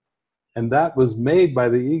senses. And that was made by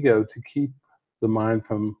the ego to keep the mind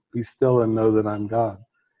from be still and know that I'm God.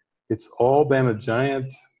 It's all been a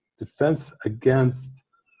giant defense against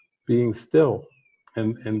being still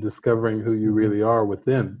and discovering who you really are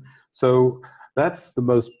within. So that's the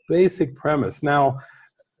most basic premise. Now,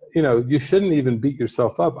 you shouldn't even beat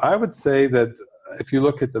yourself up. I would say that if you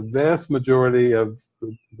look at the vast majority of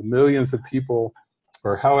the millions of people,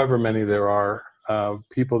 or however many there are,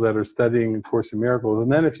 people that are studying Course in Miracles, and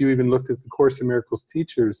then if you even looked at the Course in Miracles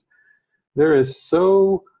teachers, it's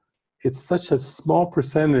such a small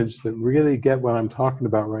percentage that really get what I'm talking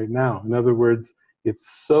about right now. In other words,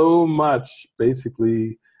 it's so much,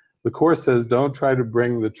 basically, the Course says don't try to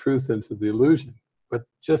bring the truth into the illusion. But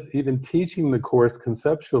just even teaching the Course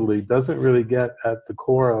conceptually doesn't really get at the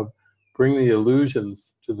core of bring the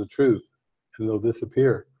illusions to the truth, and they'll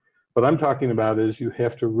disappear. What I'm talking about is you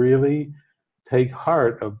have to really take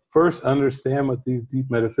heart of first understand what these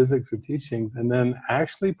deep metaphysics are teachings, and then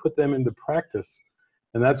actually put them into practice.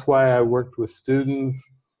 And that's why I worked with students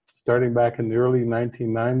starting back in the early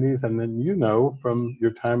 1990s, and then from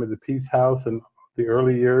your time at the Peace House and the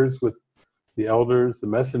early years with the elders, the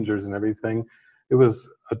messengers and everything, it was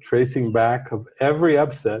a tracing back of every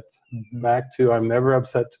upset, back to I'm never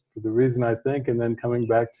upset for the reason I think, and then coming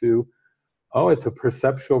back to, it's a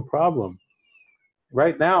perceptual problem.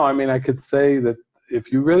 Right now, I could say that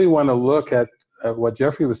if you really want to look at what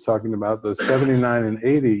Jeffrey was talking about, those 79 and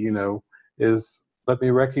 80, is let me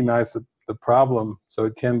recognize the problem so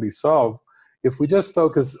it can be solved. If we just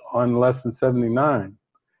focus on lesson 79,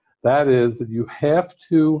 that is that you have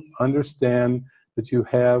to understand that you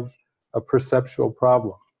have a perceptual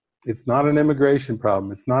problem. It's not an immigration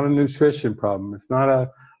problem. It's not a nutrition problem. It's not a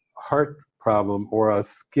heart problem or a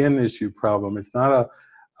skin issue problem. It's not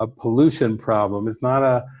a pollution problem. It's not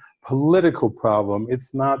a political problem.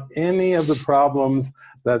 It's not any of the problems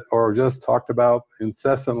that are just talked about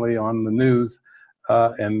incessantly on the news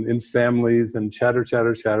and in families and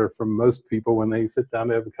chatter from most people when they sit down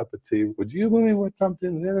to have a cup of tea. Would you believe what Trump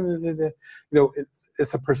did?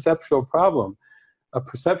 It's a perceptual problem. A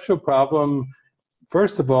perceptual problem,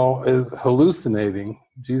 first of all, is hallucinating.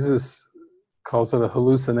 Jesus calls it a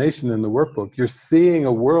hallucination in the workbook. You're seeing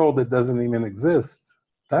a world that doesn't even exist.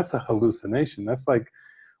 That's a hallucination. That's like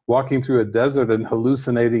walking through a desert and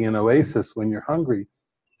hallucinating an oasis when you're hungry.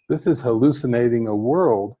 This is hallucinating a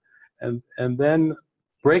world, and then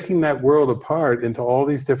breaking that world apart into all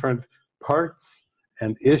these different parts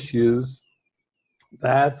and issues.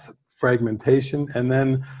 That's fragmentation. And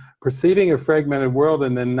then perceiving a fragmented world,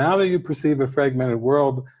 and then now that you perceive a fragmented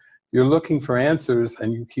world, you're looking for answers,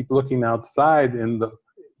 and you keep looking outside in the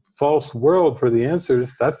false world for the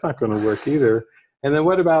answers. That's not going to work either. And then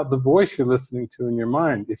what about the voice you're listening to in your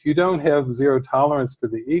mind? If you don't have zero tolerance for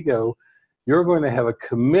the ego, you're going to have a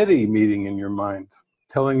committee meeting in your mind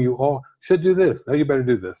telling you, should do this. No, you better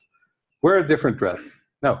do this. Wear a different dress.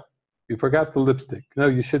 No, you forgot the lipstick. No,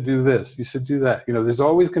 you should do this. You should do that. There's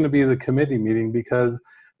always going to be the committee meeting, because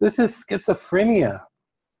this is schizophrenia.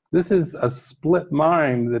 This is a split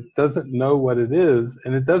mind that doesn't know what it is,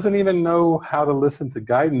 and it doesn't even know how to listen to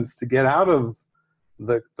guidance to get out of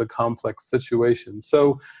the complex situation.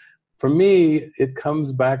 So for me, it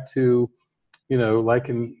comes back to, you know, like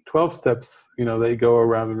in 12 steps, you know, they go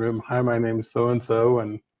around the room, hi, my name is so-and-so,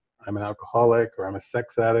 and I'm an alcoholic, or I'm a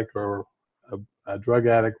sex addict, or a drug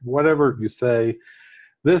addict, whatever you say.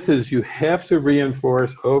 This is, you have to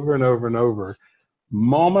reinforce over and over and over,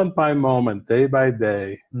 moment by moment, day by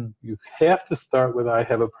day. You have to start with, I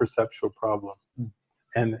have a perceptual problem.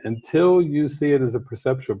 And until you see it as a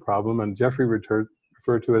perceptual problem, and Jeffrey referred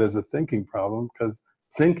to it as a thinking problem, because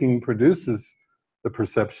thinking produces the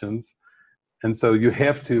perceptions. And so you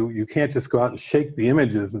can't just go out and shake the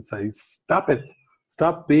images and say, stop it.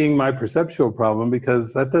 Stop being my perceptual problem,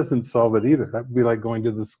 because that doesn't solve it either. That would be like going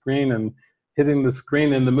to the screen and hitting the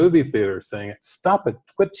screen in the movie theater saying, stop it,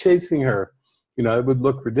 quit chasing her. You know, it would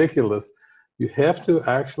look ridiculous. You have to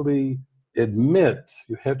actually admit,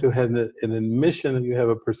 you have to have an admission that you have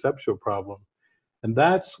a perceptual problem. And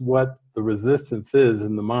that's what the resistance is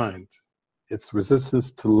in the mind. It's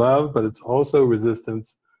resistance to love, but it's also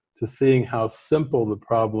resistance to seeing how simple the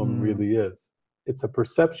problem really is. It's a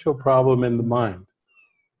perceptual problem in the mind.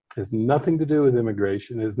 It has nothing to do with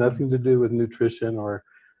immigration. It has nothing to do with nutrition or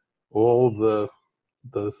all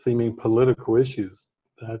the seeming political issues.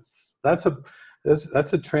 That's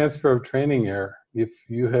a transfer of training error. If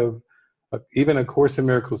you have even a Course in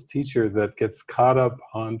Miracles teacher that gets caught up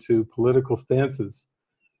onto political stances,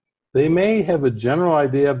 they may have a general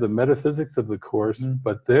idea of the metaphysics of the Course,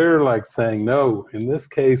 but they're like saying, no, in this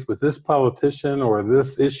case, with this politician or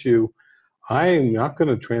this issue, I am not going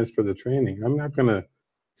to transfer the training. I'm not going to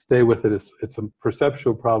stay with it. It's a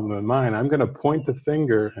perceptual problem in mine. I'm going to point the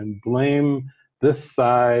finger and blame this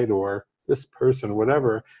side or this person or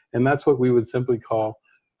whatever. And that's what we would simply call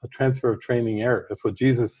a transfer of training error. That's what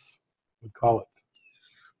Jesus would call it.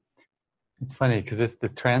 It's funny because the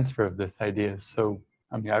transfer of this idea is so,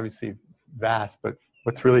 I mean, obviously vast, but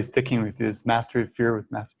what's really sticking with you is mastery of fear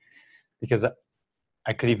with mastery. Because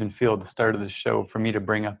I could even feel at the start of the show, for me to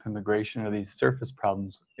bring up immigration or these surface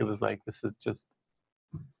problems, it was like, this is just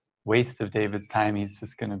waste of David's time. He's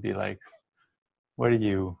just going to be like, what are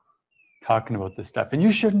you talking about this stuff? And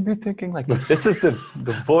you shouldn't be thinking like this. Is the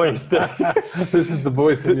voice that this is the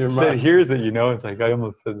voice in your mind that hears it, you know. It's like, I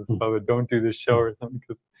almost said, don't do this show or something.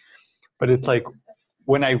 But it's like,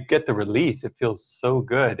 when I get the release, it feels so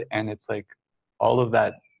good. And it's like all of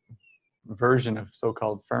that version of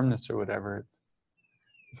so-called firmness or whatever, it's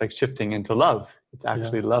like shifting into love. It's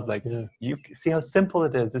actually love. Like, you see how simple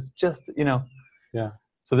it is. It's just, you know. Yeah.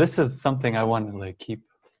 So this is something I want to like keep.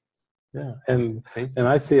 Yeah. And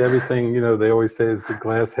I see everything, you know, they always say, is the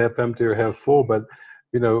glass half empty or half full? But,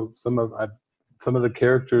 you know, some of the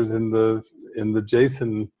characters in the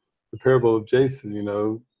Jason, the parable of Jason, you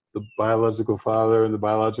know, the biological father and the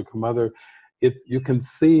biological mother, you can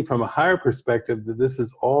see from a higher perspective that this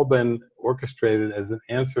has all been orchestrated as an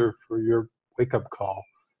answer for your wake-up call,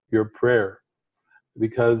 your prayer.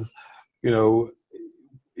 Because, you know,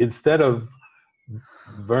 instead of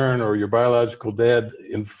Vern or your biological dad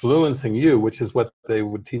influencing you, which is what they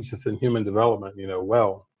would teach us in human development, you know,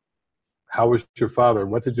 well, how was your father?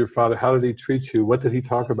 What did your father, how did he treat you? What did he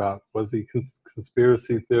talk about? Was he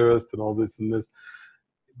conspiracy theorist and all this and this?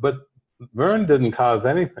 But Vern didn't cause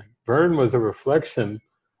anything. Vern was a reflection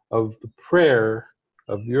of the prayer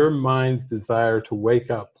of your mind's desire to wake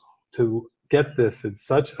up, to get this in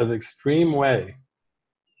such an extreme way,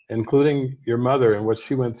 including your mother and what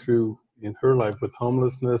she went through in her life with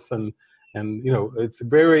homelessness. And you know, it's a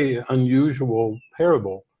very unusual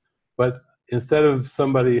parable. But instead of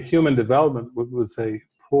somebody, human development would say,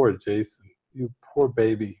 poor Jason, you poor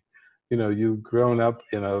baby. You know, you've grown up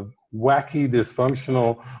in a wacky,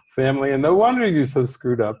 dysfunctional family, and no wonder you're so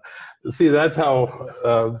screwed up. See, that's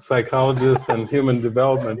how psychologists and human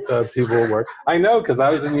development people work. I know, because I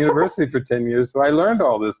was in university for 10 years, so I learned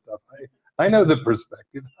all this stuff. I know the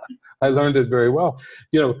perspective. I learned it very well.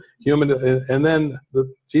 You know, and then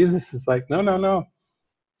Jesus is like, no.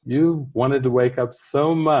 You wanted to wake up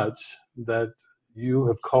so much that you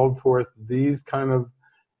have called forth these kind of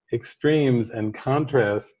extremes and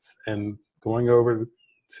contrasts, and going over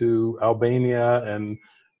to Albania and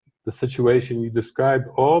the situation you described,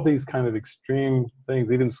 all these kind of extreme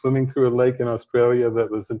things, even swimming through a lake in Australia that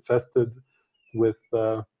was infested with,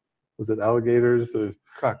 was it alligators or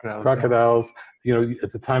crocodiles? You know,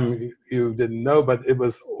 at the time you didn't know, but it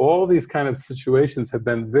was all these kind of situations have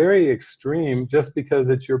been very extreme just because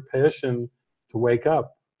it's your passion to wake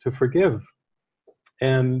up, to forgive.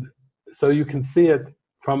 And so you can see it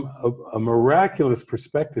from a miraculous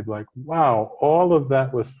perspective, like, wow, all of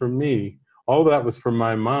that was for me. All of that was for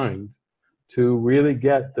my mind to really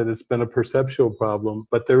get that it's been a perceptual problem,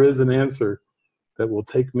 but there is an answer that will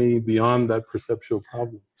take me beyond that perceptual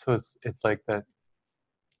problem. So it's like that.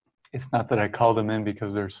 It's not that I called them in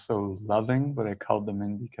because they're so loving, but I called them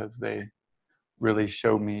in because they really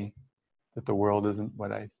show me that the world isn't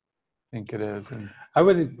what I think it is. And I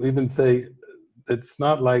would even say it's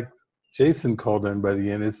not like Jason called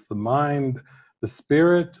anybody in. It's the mind, the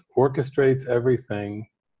spirit orchestrates everything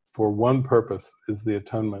for one purpose, is the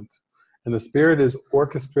atonement. And the spirit is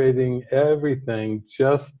orchestrating everything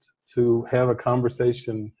just to have a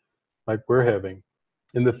conversation like we're having.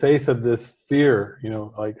 In the face of this fear, you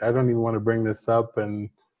know, like, I don't even want to bring this up and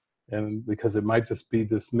because it might just be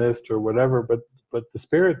dismissed or whatever, but the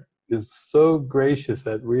spirit is so gracious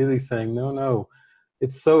at really saying, no,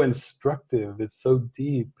 it's so instructive, it's so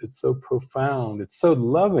deep, it's so profound, it's so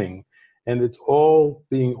loving, and it's all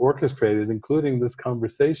being orchestrated, including this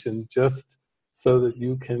conversation, just so that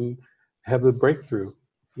you can have the breakthrough,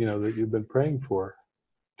 you know, that you've been praying for,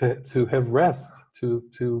 to have rest,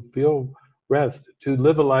 to feel rest, to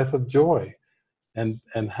live a life of joy and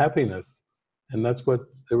happiness. And that's what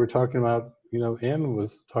they were talking about, you know, Anne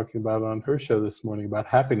was talking about on her show this morning about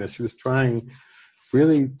happiness. She was trying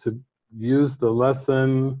really to use the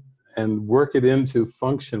lesson and work it into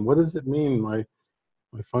function. What does it mean? My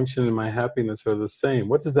function and my happiness are the same.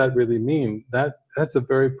 What does that really mean? That's a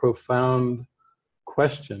very profound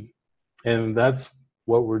question. And that's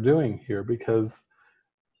what we're doing here, because,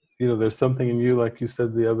 you know, there's something in you, like you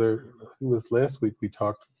said it was last week we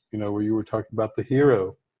talked, you know, where you were talking about the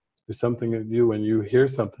hero. There's something in you, when you hear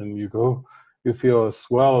something, you feel a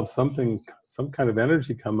swell of something, some kind of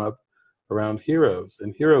energy come up around heroes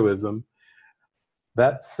and heroism.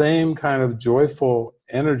 That same kind of joyful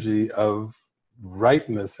energy of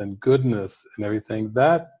rightness and goodness and everything,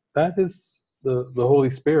 that is the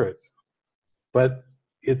Holy Spirit. But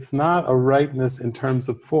it's not a rightness in terms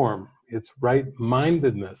of form. It's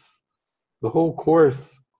right-mindedness. The whole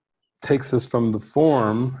course takes us from the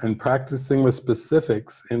form and practicing with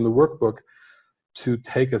specifics in the workbook to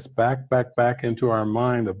take us back into our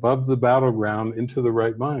mind, above the battleground, into the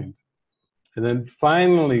right mind. And then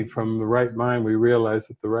finally, from the right mind, we realize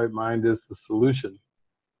that the right mind is the solution.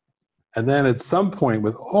 And then at some point,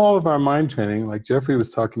 with all of our mind training, like Jeffrey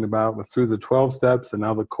was talking about, through the 12 steps and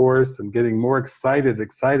now the course, and getting more excited,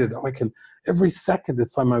 oh, I can, every second,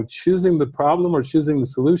 it's like I'm choosing the problem or choosing the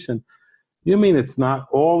solution. You mean it's not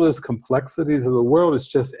all those complexities of the world, it's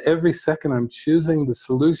just every second I'm choosing the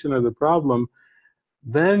solution or the problem.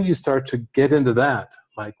 Then you start to get into that.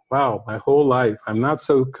 Like, wow, my whole life, I'm not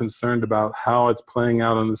so concerned about how it's playing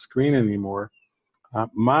out on the screen anymore.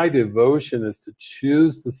 My devotion is to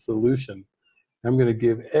choose the solution. I'm going to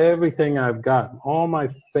give everything I've got, all my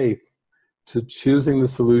faith, to choosing the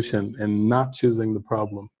solution and not choosing the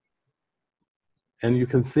problem. And you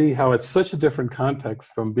can see how it's such a different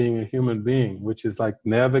context from being a human being, which is like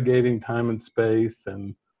navigating time and space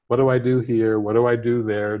and what do I do here? What do I do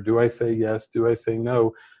there? Do I say yes? Do I say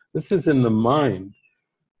no? This is in the mind.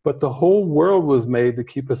 But the whole world was made to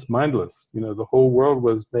keep us mindless. You know, the whole world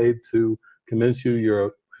was made to convince you you're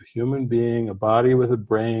a human being, a body with a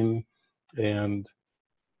brain. And,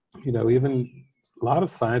 you know, even a lot of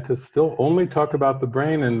scientists still only talk about the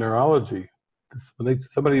brain and neurology. When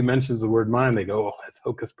somebody mentions the word mind, they go, oh, that's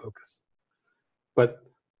hocus pocus. But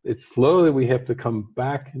it's slowly we have to come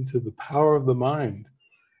back into the power of the mind.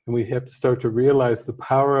 And we have to start to realize the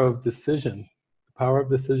power of decision. The power of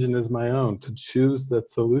decision is my own, to choose that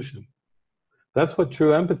solution. That's what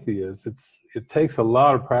true empathy is. It takes a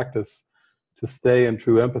lot of practice to stay in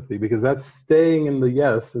true empathy, because that's staying in the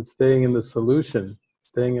yes, it's staying in the solution,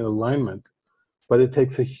 staying in alignment. But it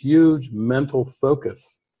takes a huge mental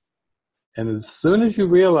focus. And as soon as you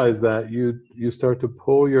realize that, you start to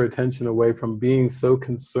pull your attention away from being so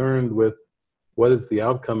concerned with what is the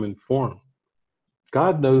outcome in form.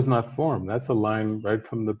 God knows not form. That's a line right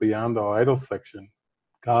from the Beyond All Idols section.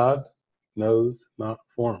 God knows not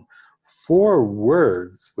form. 4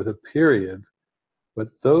 words with a period, but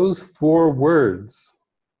those 4 words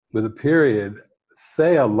with a period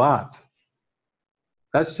say a lot.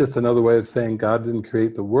 That's just another way of saying God didn't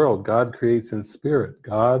create the world. God creates in spirit.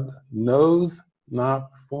 God knows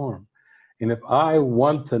not form. And if I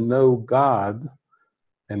want to know God,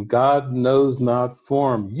 and God knows not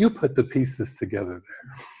form, you put the pieces together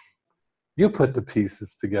there. You put the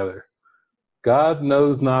pieces together. God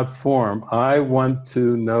knows not form. I want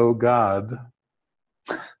to know God.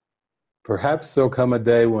 Perhaps there'll come a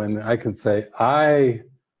day when I can say, I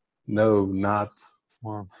know not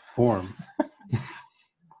form.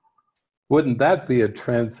 Wouldn't that be a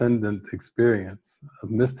transcendent experience, a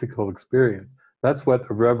mystical experience? That's what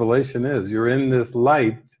a revelation is. You're in this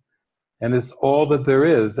light, And it's all that there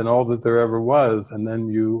is and all that there ever was. And then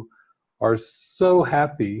you are so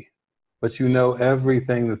happy, but you know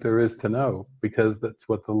everything that there is to know, because that's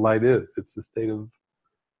what the light is. It's a state of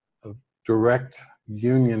direct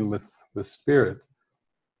union with spirit.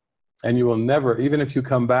 And you will never, even if you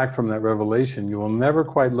come back from that revelation, you will never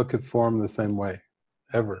quite look at form the same way,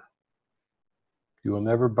 ever. You will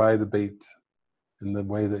never buy the bait in the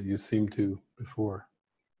way that you seem to before.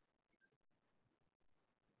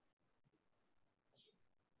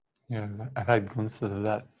 Yeah, I've had glimpses of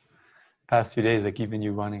that past few days, like even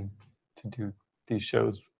you wanting to do these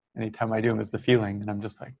shows. Anytime I do them, it's the feeling, and I'm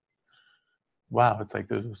just like, wow, it's like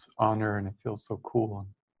there's this honor and it feels so cool.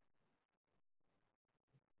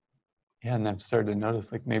 Yeah, and I've started to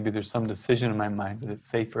notice like maybe there's some decision in my mind that it's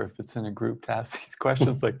safer if it's in a group to ask these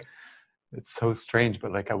questions. Like, it's so strange,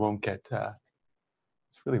 but like I won't get,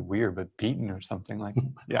 it's really weird, but beaten or something. Like,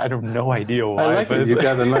 yeah, I have no idea why. I like it. You've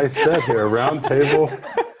got a nice set here, a round table.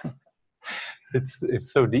 It's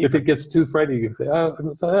so deep. If it gets too frightening, you can say,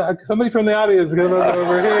 oh, somebody from the audience go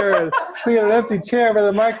over here. And we got an empty chair by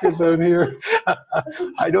the microphone here.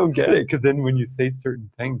 I don't get it, because then when you say certain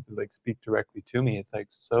things that like speak directly to me, it's like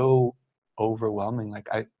so overwhelming. Like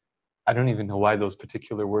I don't even know why those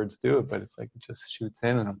particular words do it, but it's like it just shoots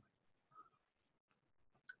in, and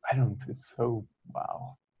it's so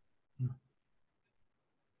wow.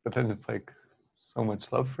 But then it's like so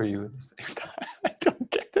much love for you at the same time. I don't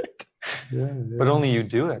get it. Yeah. But only you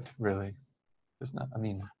do it, really. There's not, I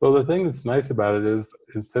mean. Well, the thing that's nice about it is,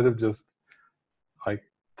 instead of just like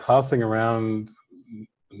tossing around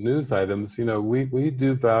news items, you know, we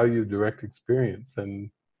do value direct experience. And,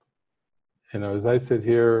 you know, as I sit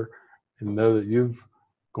here and know that you've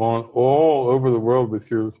gone all over the world with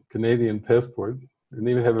your Canadian passport, and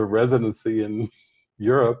even have a residency in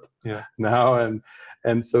Europe now,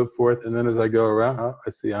 and so forth. And then as I go around, I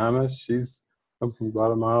see Anna, she's come from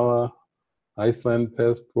Guatemala, Iceland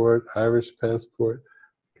passport, Irish passport,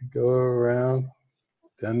 could go around,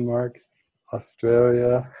 Denmark,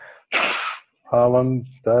 Australia, Holland,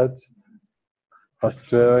 Dutch,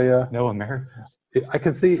 Australia. No Americans. I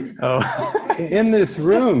can see in this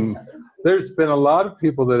room, there's been a lot of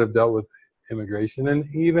people that have dealt with immigration, and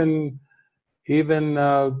even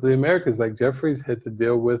the Americas, like Jeffrey's had to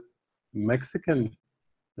deal with Mexican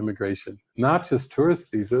immigration, not just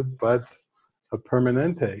tourist visa, but a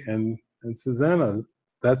permanente. And Susanna,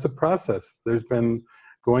 that's a process. There's been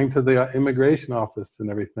going to the immigration office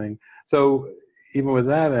and everything. So even with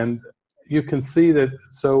that, and you can see that,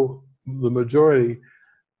 so the majority,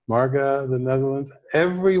 Marga, the Netherlands,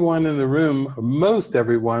 everyone in the room, most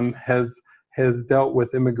everyone has dealt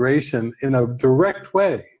with immigration in a direct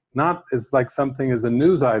way. Not as like something as a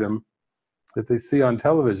news item that they see on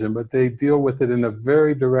television, but they deal with it in a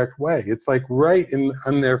very direct way. It's like right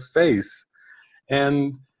on their face.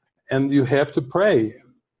 And you have to pray.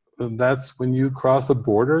 That's when you cross a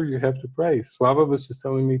border, you have to pray. Swava was just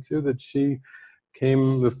telling me too that she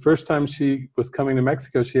came, the first time she was coming to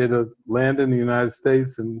Mexico, she had to land in the United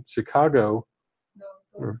States in Chicago,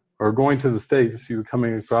 or going to the States, she was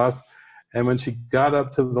coming across. And when she got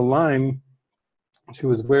up to the line, she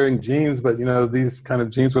was wearing jeans, but you know, these kind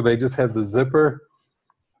of jeans where they just had the zipper,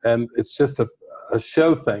 and it's just a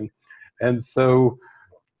show thing. And so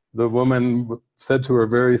the woman said to her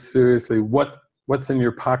very seriously, what's in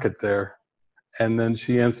your pocket there? And then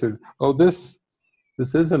she answered, oh, this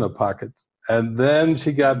isn't a pocket. And then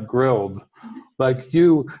she got grilled. Like,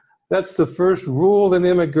 that's the first rule in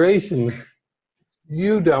immigration.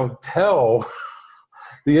 You don't tell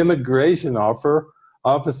the immigration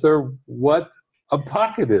officer what a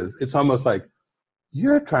pocket is. It's almost like,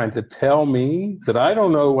 you're trying to tell me that I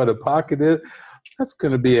don't know what a pocket is? That's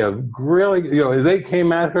going to be a grilling, you know, they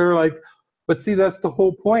came at her like, but see, that's the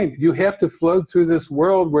whole point. You have to float through this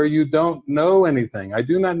world where you don't know anything. I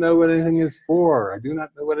do not know what anything is for. I do not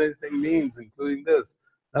know what anything means, including this.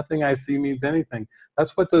 Nothing I see means anything.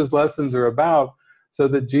 That's what those lessons are about, so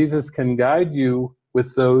that Jesus can guide you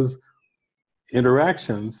with those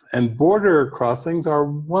interactions. And border crossings are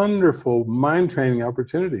wonderful mind training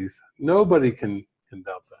opportunities. Nobody can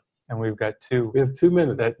doubt that. And we've got two. We have 2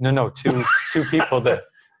 minutes. Two people that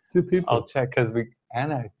Two people. I'll check, because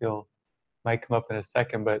Anna, I feel, might come up in a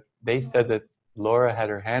second, but they said that Laura had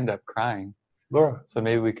her hand up crying. Laura. So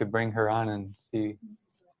maybe we could bring her on and see.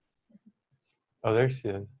 Oh, there she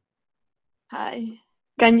is. Hi.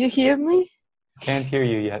 Can you hear me? Can't hear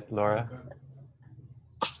you yet, Laura.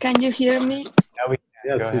 Can you hear me? Now we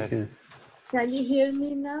can. Yes, Go we ahead. can. Can you hear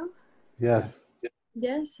me now? Yes.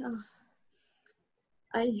 Yes. Oh.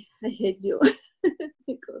 I hate you.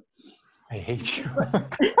 Because I hate you.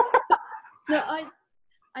 no,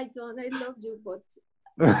 I don't. I love you, but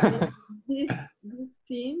these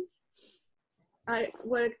themes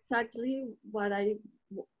were exactly what I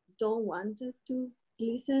don't wanted to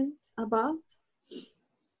listen about.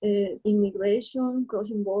 Immigration,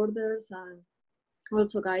 crossing borders, and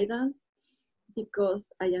also guidance,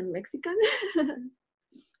 because I am Mexican,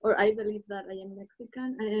 or I believe that I am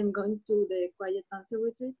Mexican. I am going to the Quiet Answer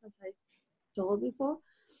Retreat, as I told before.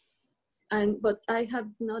 But I have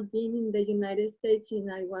not been in the United States since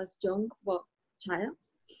I was young, well, child.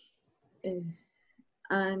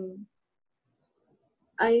 And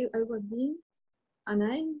I was being, and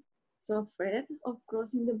I'm so afraid of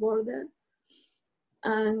crossing the border.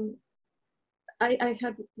 And I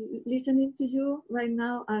have listening to you right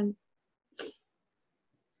now, and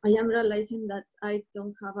I am realizing that I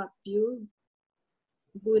don't have a pure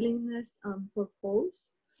willingness and purpose,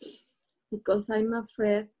 because I'm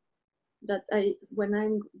afraid that when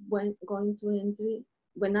I try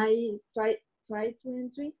to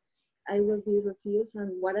enter, I will be refused,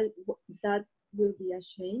 and that will be a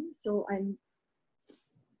shame. So I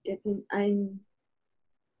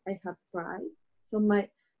have pride. So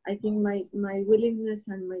I think my willingness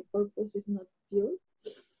and my purpose is not pure,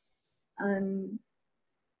 and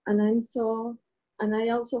I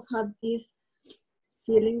also have these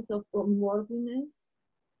feelings of unworthiness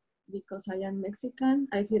because I am Mexican.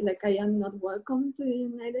 I feel like I am not welcome to the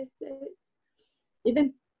United States.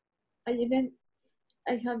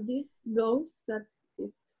 I have these blouse that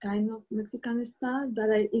is kind of Mexican style that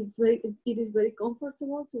it is very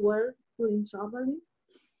comfortable to wear during traveling.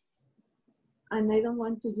 And I don't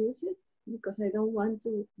want to use it because I don't want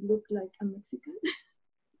to look like a Mexican.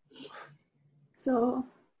 So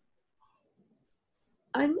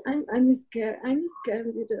I'm scared. I'm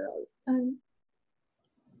scared literally.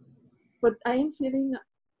 But I'm feeling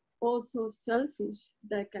also selfish.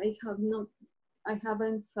 Like I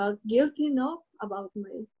haven't felt guilty enough about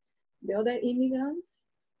the other immigrants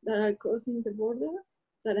that are crossing the border,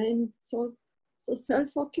 that I'm so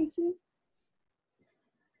self-focusing.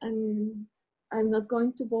 And I'm not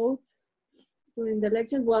going to vote during the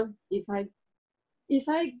election. Well, if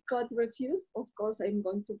I got refused, of course I'm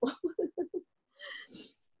going to vote.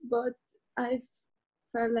 But I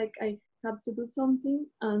felt like I have to do something.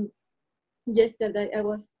 And yesterday I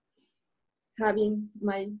was having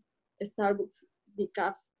my Starbucks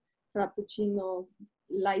decaf frappuccino,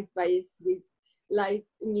 light ice with light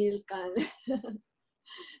milk and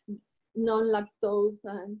non-lactose.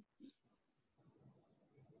 And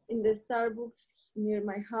in the Starbucks near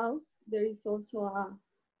my house, there is also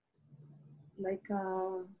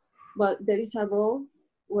there is a row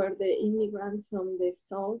where the immigrants from the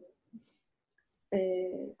south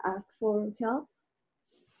ask for help.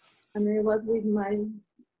 And I was with my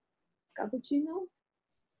cappuccino,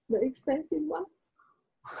 the expensive one.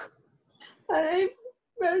 And I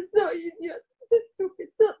felt so idiot, so stupid,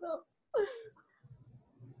 so dumb.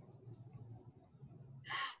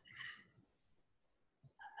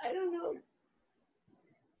 I don't know,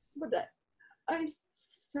 but I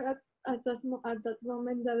felt at that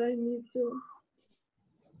moment that I need to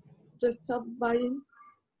stop buying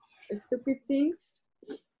stupid things,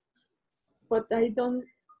 but I don't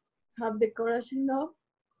have the courage enough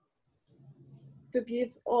to give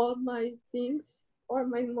all my things or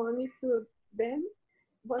my money to them.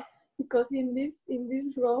 But because in this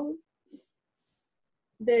role,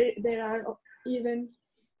 there are even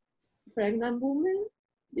pregnant women,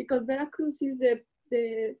 because Veracruz is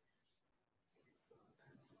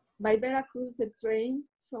by Veracruz, the train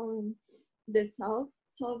from the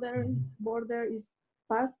southern border is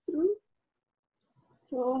passed through.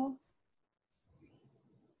 So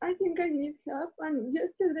I think I need help. And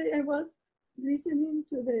yesterday I was listening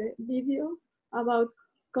to the video about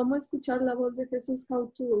cómo escuchar la voz de Jesús,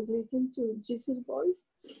 how to listen to Jesus' voice.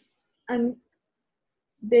 And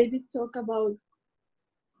David talked about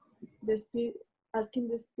the spirit, asking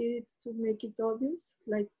the spirit to make it obvious,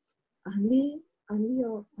 like Andy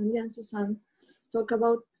and Susan talked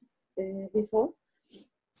about before.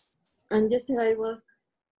 And yesterday I was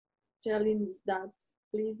telling that,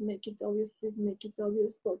 please make it obvious,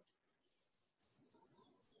 but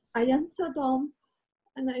I am so dumb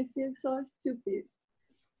and I feel so stupid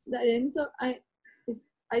that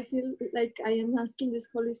I feel like I am asking this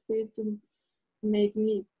Holy Spirit to make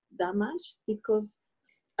me damage, because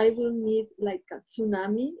I will need like a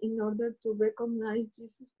tsunami in order to recognize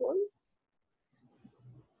Jesus' voice.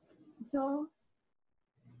 So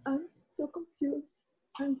I'm so confused.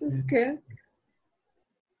 I'm so scared.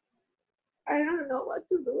 I don't know what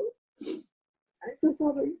to do. I'm so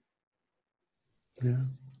sorry. Yeah.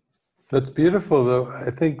 That's beautiful, though. I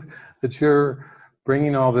think that you're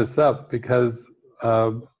bringing all this up because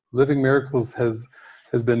Living Miracles has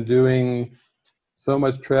been doing so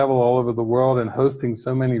much travel all over the world and hosting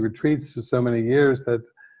so many retreats for so many years that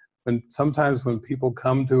sometimes when people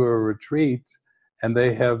come to a retreat and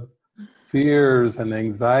they have fears and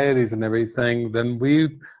anxieties and everything, then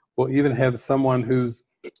we will even have someone who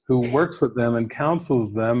works with them and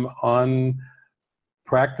counsels them on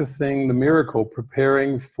practicing the miracle,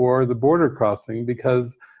 preparing for the border crossing,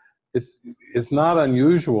 because it's not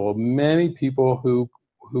unusual. Many people who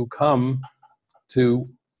come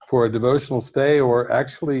for a devotional stay, or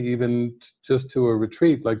actually even just to a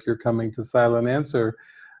retreat, like you're coming to Silent Answer,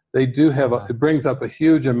 they do have, it brings up a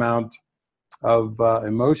huge amount of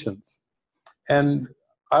emotions. And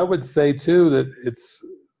I would say too that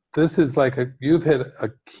this is like you've hit a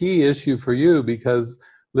key issue for you, because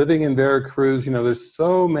living in Veracruz, there's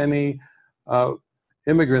so many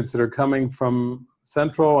immigrants that are coming from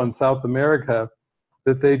Central and South America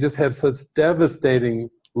that they just have such devastating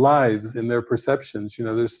lives in their perceptions.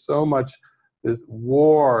 There's so much, there's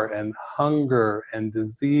war and hunger and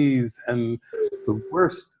disease and the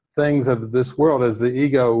worst things of this world as the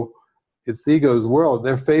ego. It's the ego's world.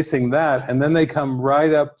 They're facing that, and then they come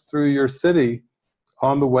right up through your city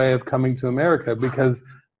on the way of coming to America because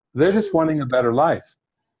they're just wanting a better life.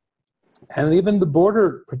 And even the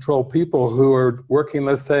Border Patrol people who are working,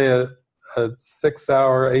 let's say, a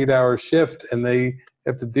 6-hour, 8-hour shift, and they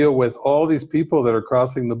have to deal with all these people that are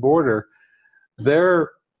crossing the border, they're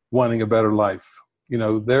wanting a better life.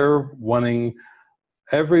 They're wanting,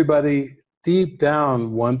 everybody deep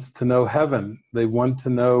down wants to know heaven. They want to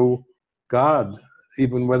know God,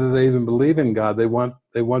 even whether they even believe in God. They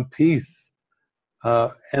want peace.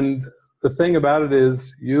 And the thing about it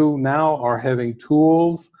is, you now are having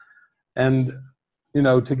tools. And,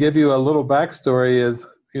 to give you a little backstory is,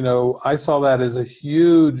 I saw that as a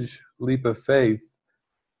huge leap of faith,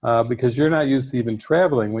 because you're not used to even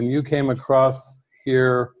traveling. When you came across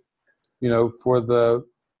here, for the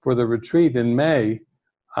retreat in May,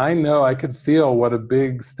 I know I could feel what a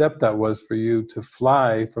big step that was for you to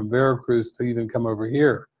fly from Veracruz to even come over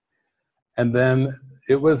here. And then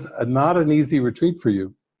it was not an easy retreat for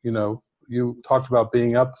you. You talked about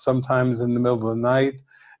being up sometimes in the middle of the night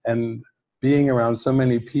and being around so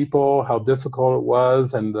many people, how difficult it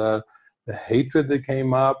was, and the hatred that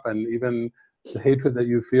came up, and even the hatred that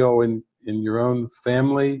you feel in your own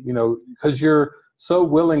family, because you're so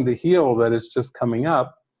willing to heal that it's just coming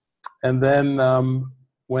up. And then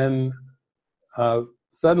when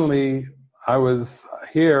suddenly I was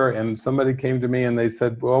here and somebody came to me and they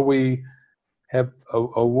said, well, we have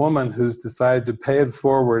a woman who's decided to pay it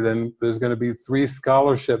forward, and there's going to be 3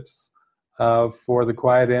 scholarships for the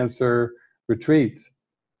Quiet Answer retreat.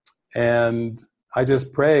 And I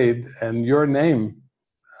just prayed, and your name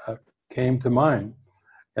came to mind.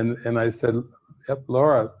 And I said, yep,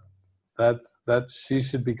 Laura, that she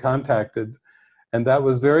should be contacted. And that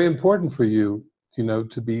was very important for you,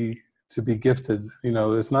 to be gifted.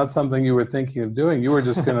 It's not something you were thinking of doing. You were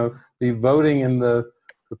just going to be voting in the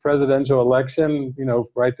presidential election,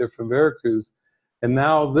 right there from Veracruz. And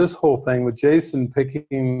now this whole thing with Jason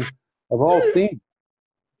picking, of all themes,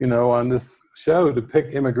 on this show, to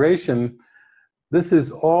pick immigration, this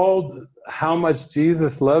is all how much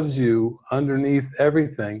Jesus loves you underneath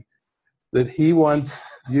everything, that he wants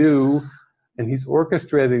you, and he's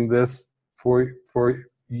orchestrating this for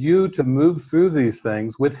you to move through these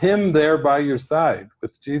things with him there by your side,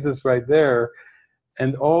 with Jesus right there.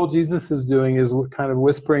 And all Jesus is doing is kind of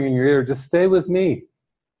whispering in your ear, just stay with me.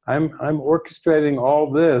 I'm orchestrating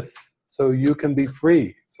all this so you can be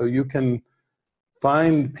free, so you can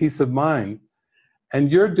find peace of mind.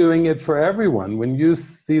 And you're doing it for everyone. When you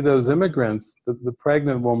see those immigrants, the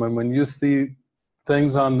pregnant woman, when you see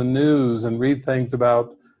things on the news and read things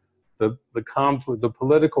about the conflict, the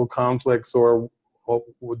political conflicts or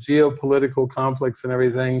geopolitical conflicts and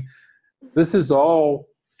everything, this is all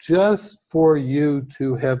just for you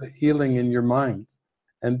to have healing in your mind,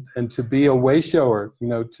 and to be a way shower,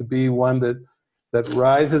 to be one that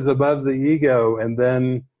rises above the ego and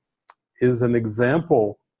then is an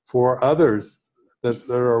example for others that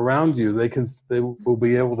are around you. They will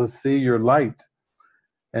be able to see your light.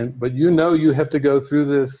 But you have to go through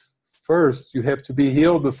this first. You have to be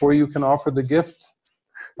healed before you can offer the gift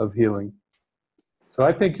of healing. So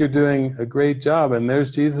I think you're doing a great job. And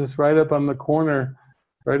there's Jesus right up on the corner,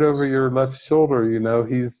 right over your left shoulder.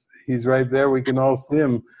 He's right there. We can all see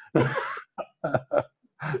him. That's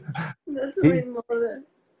my mother.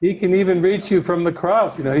 He can even reach you from the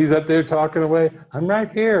cross. He's up there talking away. I'm right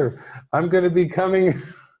here. I'm going to be coming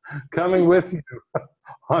with you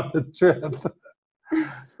on the trip.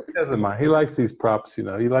 doesn't mind. He likes these props, you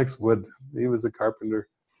know. He likes wood. He was a carpenter.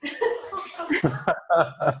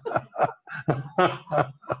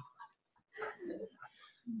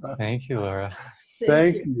 Thank you, Laura.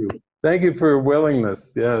 Thank you. Thank you for your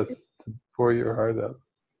willingness, yes, to pour your heart out.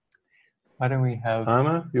 Why don't we have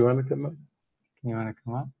Anna, you want to come up? You want to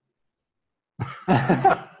come up?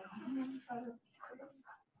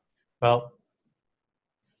 Well,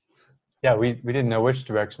 yeah, we didn't know which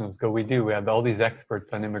direction let's go. We do. We have all these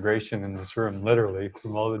experts on immigration in this room, literally,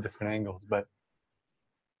 from all the different angles. But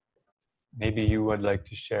maybe you would like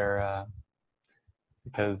to share,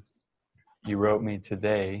 because you wrote me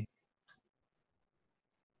today.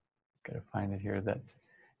 Gotta find it here, that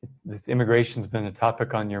this immigration's been a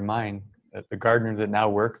topic on your mind. That the gardener that now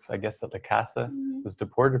works, I guess, at La Casa was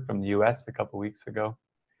deported from the U.S. a couple weeks ago.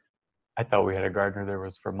 I thought we had a gardener there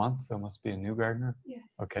was for months, so it must be a new gardener. Yes.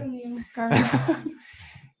 Okay. A new gardener.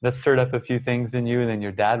 That stirred up a few things in you, and then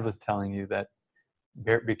your dad was telling you that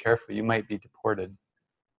be careful, you might be deported.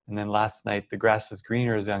 And then last night, the grass is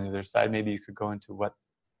greener is on the other side. Maybe you could go into what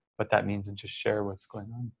that means and just share what's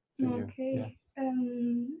going on for you. Okay.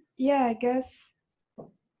 Yeah, I guess.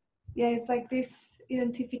 Yeah, it's like this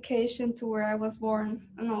identification to where I was born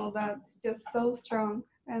and all that. It's just so strong.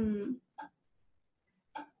 And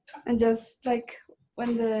just like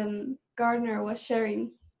when the gardener was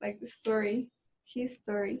sharing like the story, his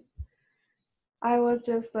story, I was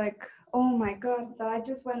just like, oh my God, that I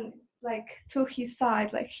just went like to his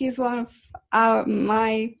side. Like he's one of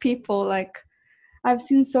my people. Like I've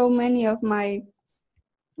seen so many of my,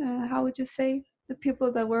 how would you say, the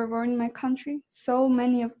people that were born in my country. So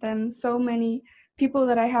many of them, so many people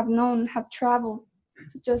that I have known have traveled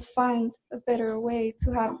to just find a better way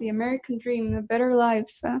to have the American dream, a better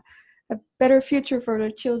life, a better future for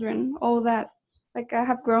their children, all that. Like I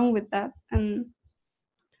have grown with that. And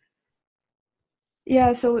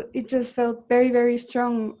yeah, so it just felt very, very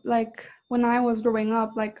strong. Like when I was growing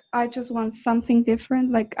up, like I just want something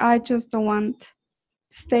different. Like I just don't want to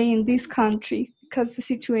stay in this country because the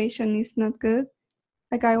situation is not good.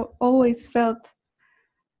 Like I always felt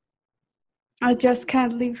I just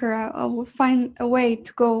can't leave her. I will find a way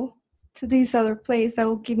to go to this other place that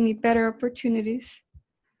will give me better opportunities.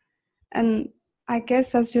 And I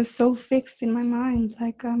guess that's just so fixed in my mind.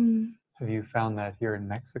 Like Have you found that here in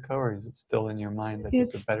Mexico, or is it still in your mind that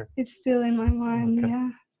it's a better? It's still in my mind. Okay. Yeah.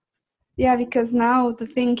 Yeah, because now the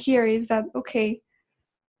thing here is that, okay,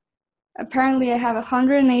 apparently I have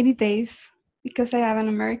 180 days because I have an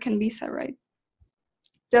American visa, right?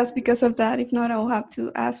 Just because of that. If not, I'll have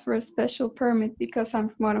to ask for a special permit because I'm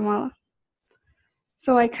from Guatemala.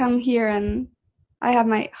 So I come here and I have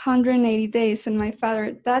my 180 days, and my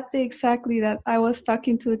father, that day exactly that I was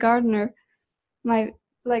talking to the gardener, like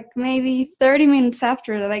maybe 30 minutes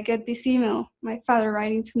after that, I get this email, my father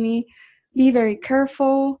writing to me, be very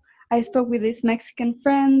careful. I spoke with this Mexican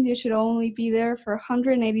friend. You should only be there for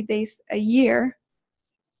 180 days a year,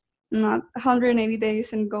 not 180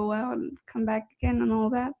 days and go out and come back again and all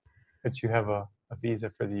that. But you have a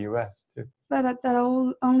visa for the U.S. too. But that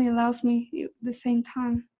only allows me the same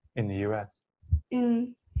time. In the U.S.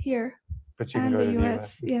 In here. But you can and go the to the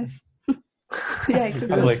U.S. U.S. Yes. Yeah, I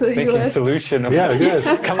could I'm go like to the thinking U.S. solution. Yeah,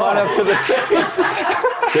 good. Come on up to the States.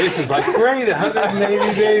 Jason's like, great,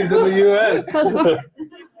 180 days in the U.S.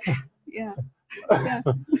 Yeah. Yeah.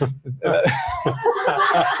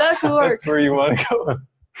 That could work. That's where you want to go.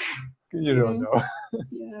 You don't know.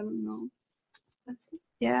 Yeah, I don't know.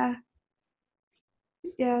 Yeah.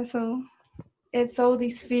 Yeah, so it's all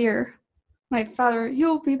this fear. My father,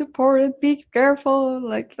 you'll be deported, be careful,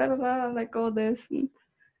 like blah, blah, blah, like all this. And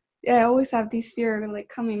yeah, I always have this fear like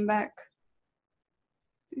coming back.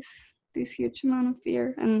 This huge amount of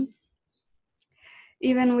fear. And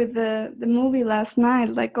even with the movie last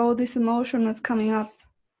night, like all this emotion was coming up.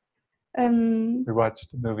 We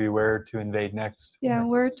watched the movie Where to Invade Next. Yeah,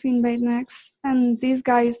 Where to Invade Next. And this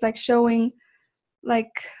guy is like showing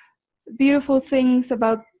like beautiful things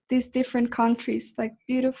about these different countries, like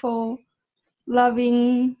beautiful,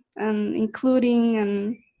 loving and including,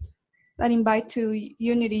 and that invite to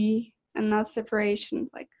unity and not separation,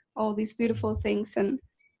 like all these beautiful things. And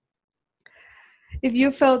if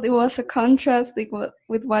you felt it was a contrast like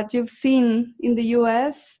with what you've seen in the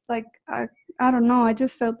US, like I don't know, I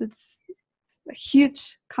just felt it's a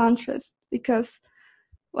huge contrast, because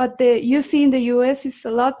what you see in the US is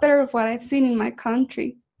a lot better of what I've seen in my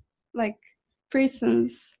country, like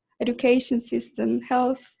prisons, education system,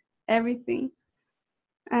 health, everything.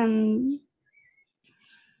 And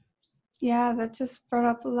yeah, that just brought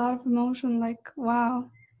up a lot of emotion, like,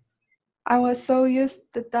 wow, I was so used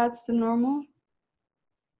that that's the normal,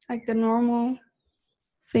 like the normal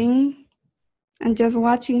thing, and just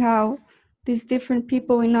watching how these different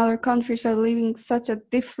people in other countries are living such a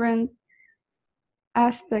different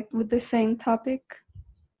aspect with the same topic.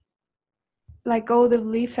 Like all the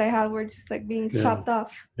beliefs I had were just like being chopped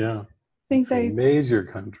off. Yeah. Things It's a major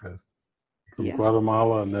contrast from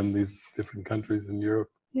Guatemala and then these different countries in Europe.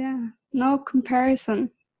 Yeah, no comparison.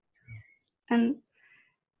 And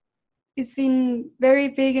it's been very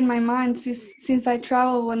big in my mind since I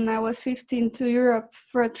traveled when I was 15 to Europe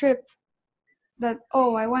for a trip, that,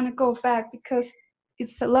 oh, I want to go back because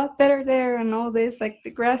it's a lot better there and all this, like the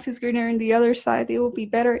grass is greener on the other side. It would be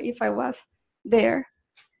better if I was there.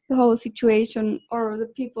 The whole situation or the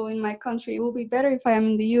people in my country, it would be better if I am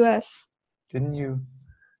in the US. Didn't you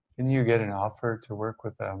get an offer to work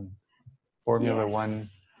with Formula One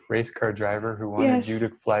race car driver who wanted you to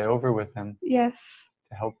fly over with him? Yes.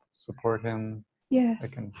 To help support him. Yeah.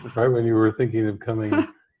 Right when you were thinking of coming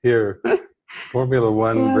here, Formula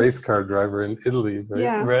One race car driver in Italy, right?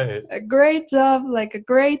 Yeah. Right. A great job, like a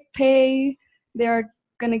great pay. They are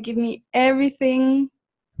gonna give me everything.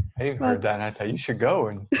 I heard that and I thought you should go,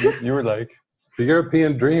 and you were like, the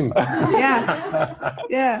European dream. Yeah.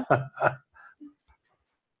 Yeah.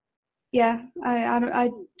 Yeah.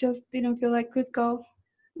 I just didn't feel I could go.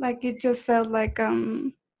 Like it just felt like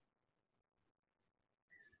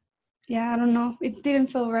yeah, I don't know. It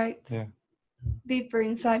didn't feel right. Yeah. Deeper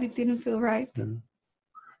inside, it didn't feel right. Yeah.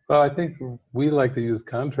 Well, I think we like to use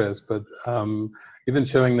contrast, but even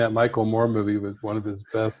showing that Michael Moore movie was one of his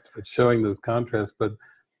best at showing those contrasts, but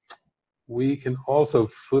we can also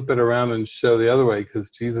flip it around and show the other way,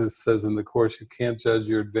 because Jesus says in the Course, you can't judge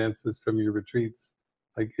your advances from your retreats.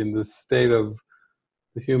 Like in this state of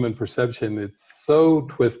the human perception, it's so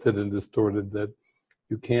twisted and distorted that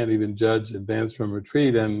you can't even judge advance from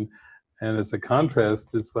retreat. And as a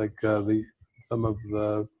contrast, it's like some of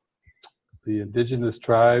the indigenous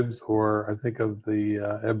tribes, or I think of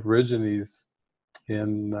the Aborigines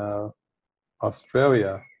in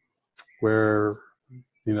Australia, where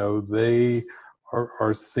they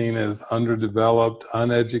are seen as underdeveloped,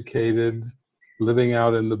 uneducated, living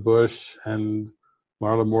out in the bush. And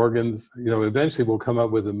Marla Morgan's, eventually will come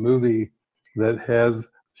up with a movie that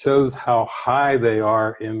shows how high they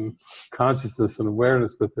are in consciousness and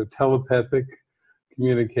awareness with their telepathic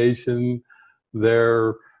communication.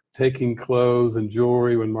 They're taking clothes and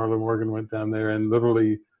jewelry when Marla Morgan went down there and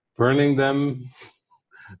literally burning them.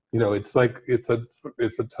 It's like it's a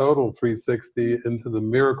total 360 into the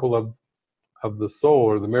miracle of the soul,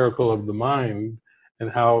 or the miracle of the mind, and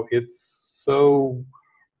how it's so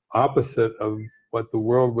opposite of what the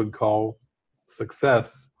world would call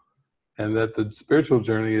success, and that the spiritual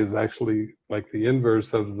journey is actually like the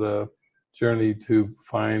inverse of the journey to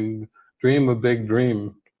dream a big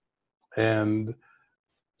dream. And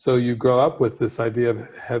so you grow up with this idea of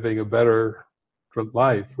having a better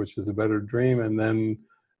life, which is a better dream, and then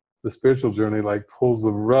the spiritual journey like pulls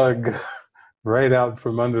the rug right out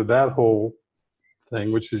from under that whole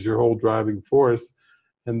thing, which is your whole driving force.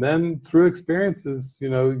 And then through experiences,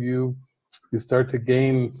 you start to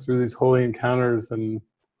gain through these holy encounters and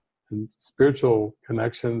spiritual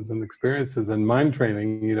connections and experiences and mind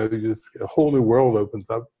training, just a whole new world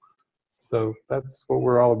opens up. So that's what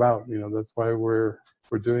we're all about. That's why we're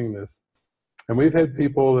doing this. And we've had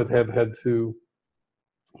people that have had to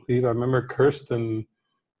leave. I remember Kirsten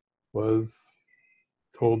was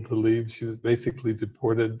told to leave. She was basically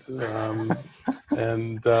deported.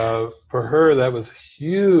 And for her, that was a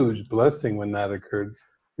huge blessing when that occurred.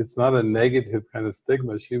 It's not a negative kind of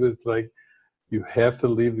stigma. She was like, you have to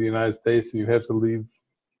leave the United States, and you have to leave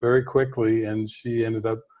very quickly. And she ended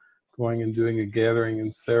up going and doing a gathering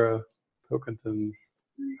in Sarah Pilkington's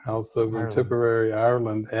house over in Tipperary,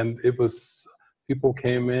 Ireland. And it was, people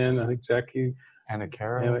came in, I think Jackie, Anna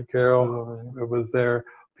Carroll was there.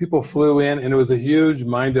 People flew in, and it was a huge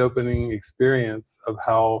mind-opening experience of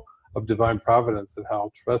divine providence, and how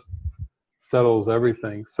trust settles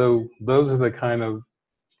everything. So those are the kind of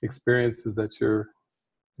experiences that you're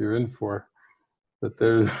in for. That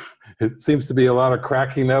it seems to be a lot of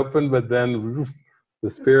cracking open, but then the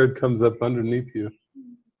spirit comes up underneath you.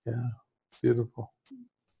 Yeah, beautiful.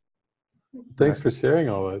 Thanks for sharing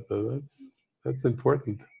all that, though. That's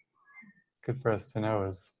important. Good for us to know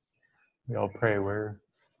as we all pray where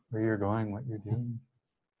you're going, what you're doing.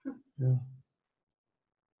 Yeah.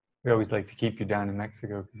 We always like to keep you down in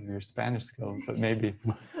Mexico because of your Spanish skills, but maybe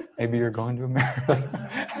you're going to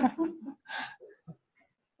America.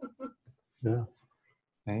 Yeah.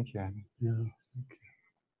 Thank you, Anna. Yeah.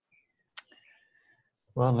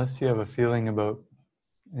 Well, unless you have a feeling about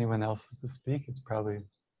anyone else's to speak, it's probably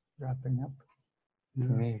wrapping up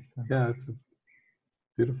to me. So. Yeah, it's a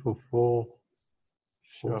Beautiful full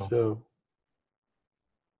show.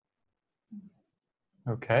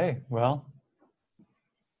 Okay, well,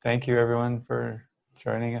 thank you everyone for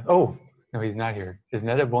joining us. Oh, no, he's not here. Is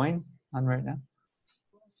Netta Boyne on right now?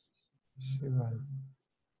 She was.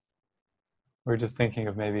 We're just thinking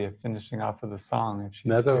of maybe finishing off with a song. If she's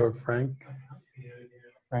Netta here. or Frank?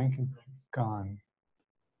 Frank is gone.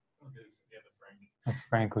 That's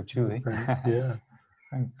Frank Ochuli. Frank, yeah.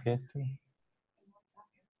 Frank Pietro.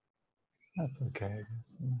 That's okay, I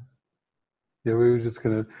guess. Yeah, we were just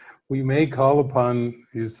gonna. We may call upon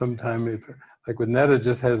you sometime if, like, with Netta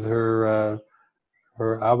just has her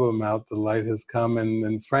her album out, The Light Has Come,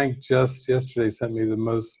 and Frank just yesterday sent me the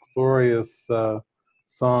most glorious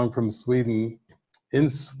song from Sweden in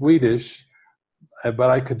Swedish. But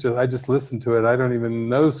I just listened to it. I don't even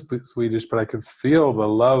know Swedish, but I could feel the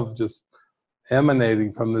love just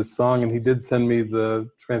emanating from this song. And he did send me the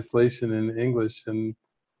translation in English, and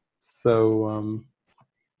so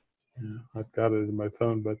yeah, I've got it in my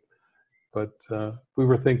phone. But we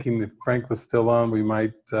were thinking if Frank was still on, we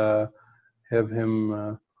might have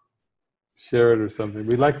him share it or something.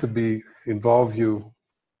 We'd like to involve you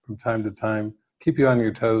from time to time, keep you on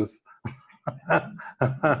your toes.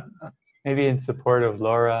 Maybe in support of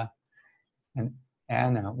Laura and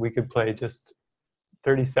Anna, we could play just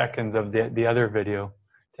 30 seconds of the other video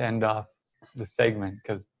to end off the segment,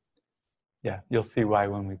 because yeah, you'll see why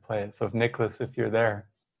when we play it. So if Nicholas, if you're there,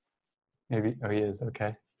 maybe, oh, he is,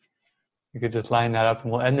 okay. You could just line that up,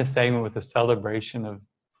 and we'll end the segment with a celebration of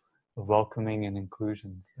welcoming and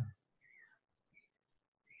inclusion. So.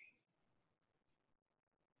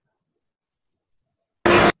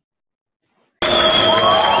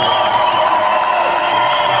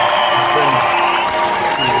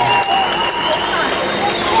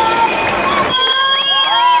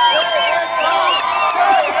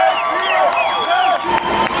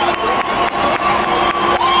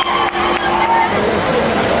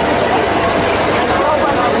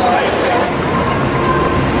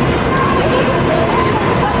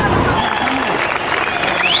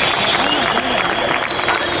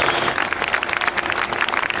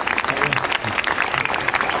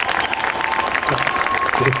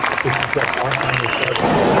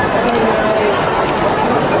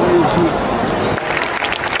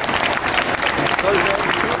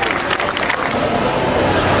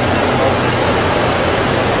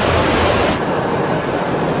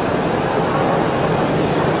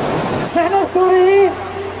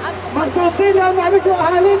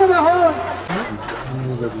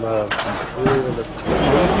 With love.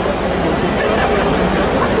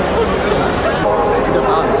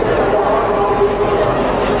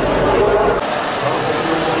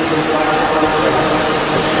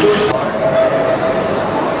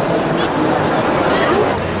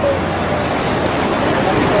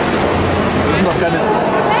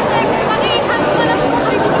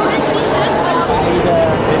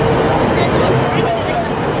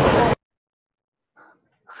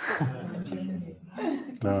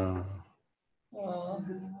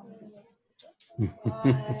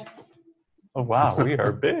 Oh wow, we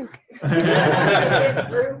are big.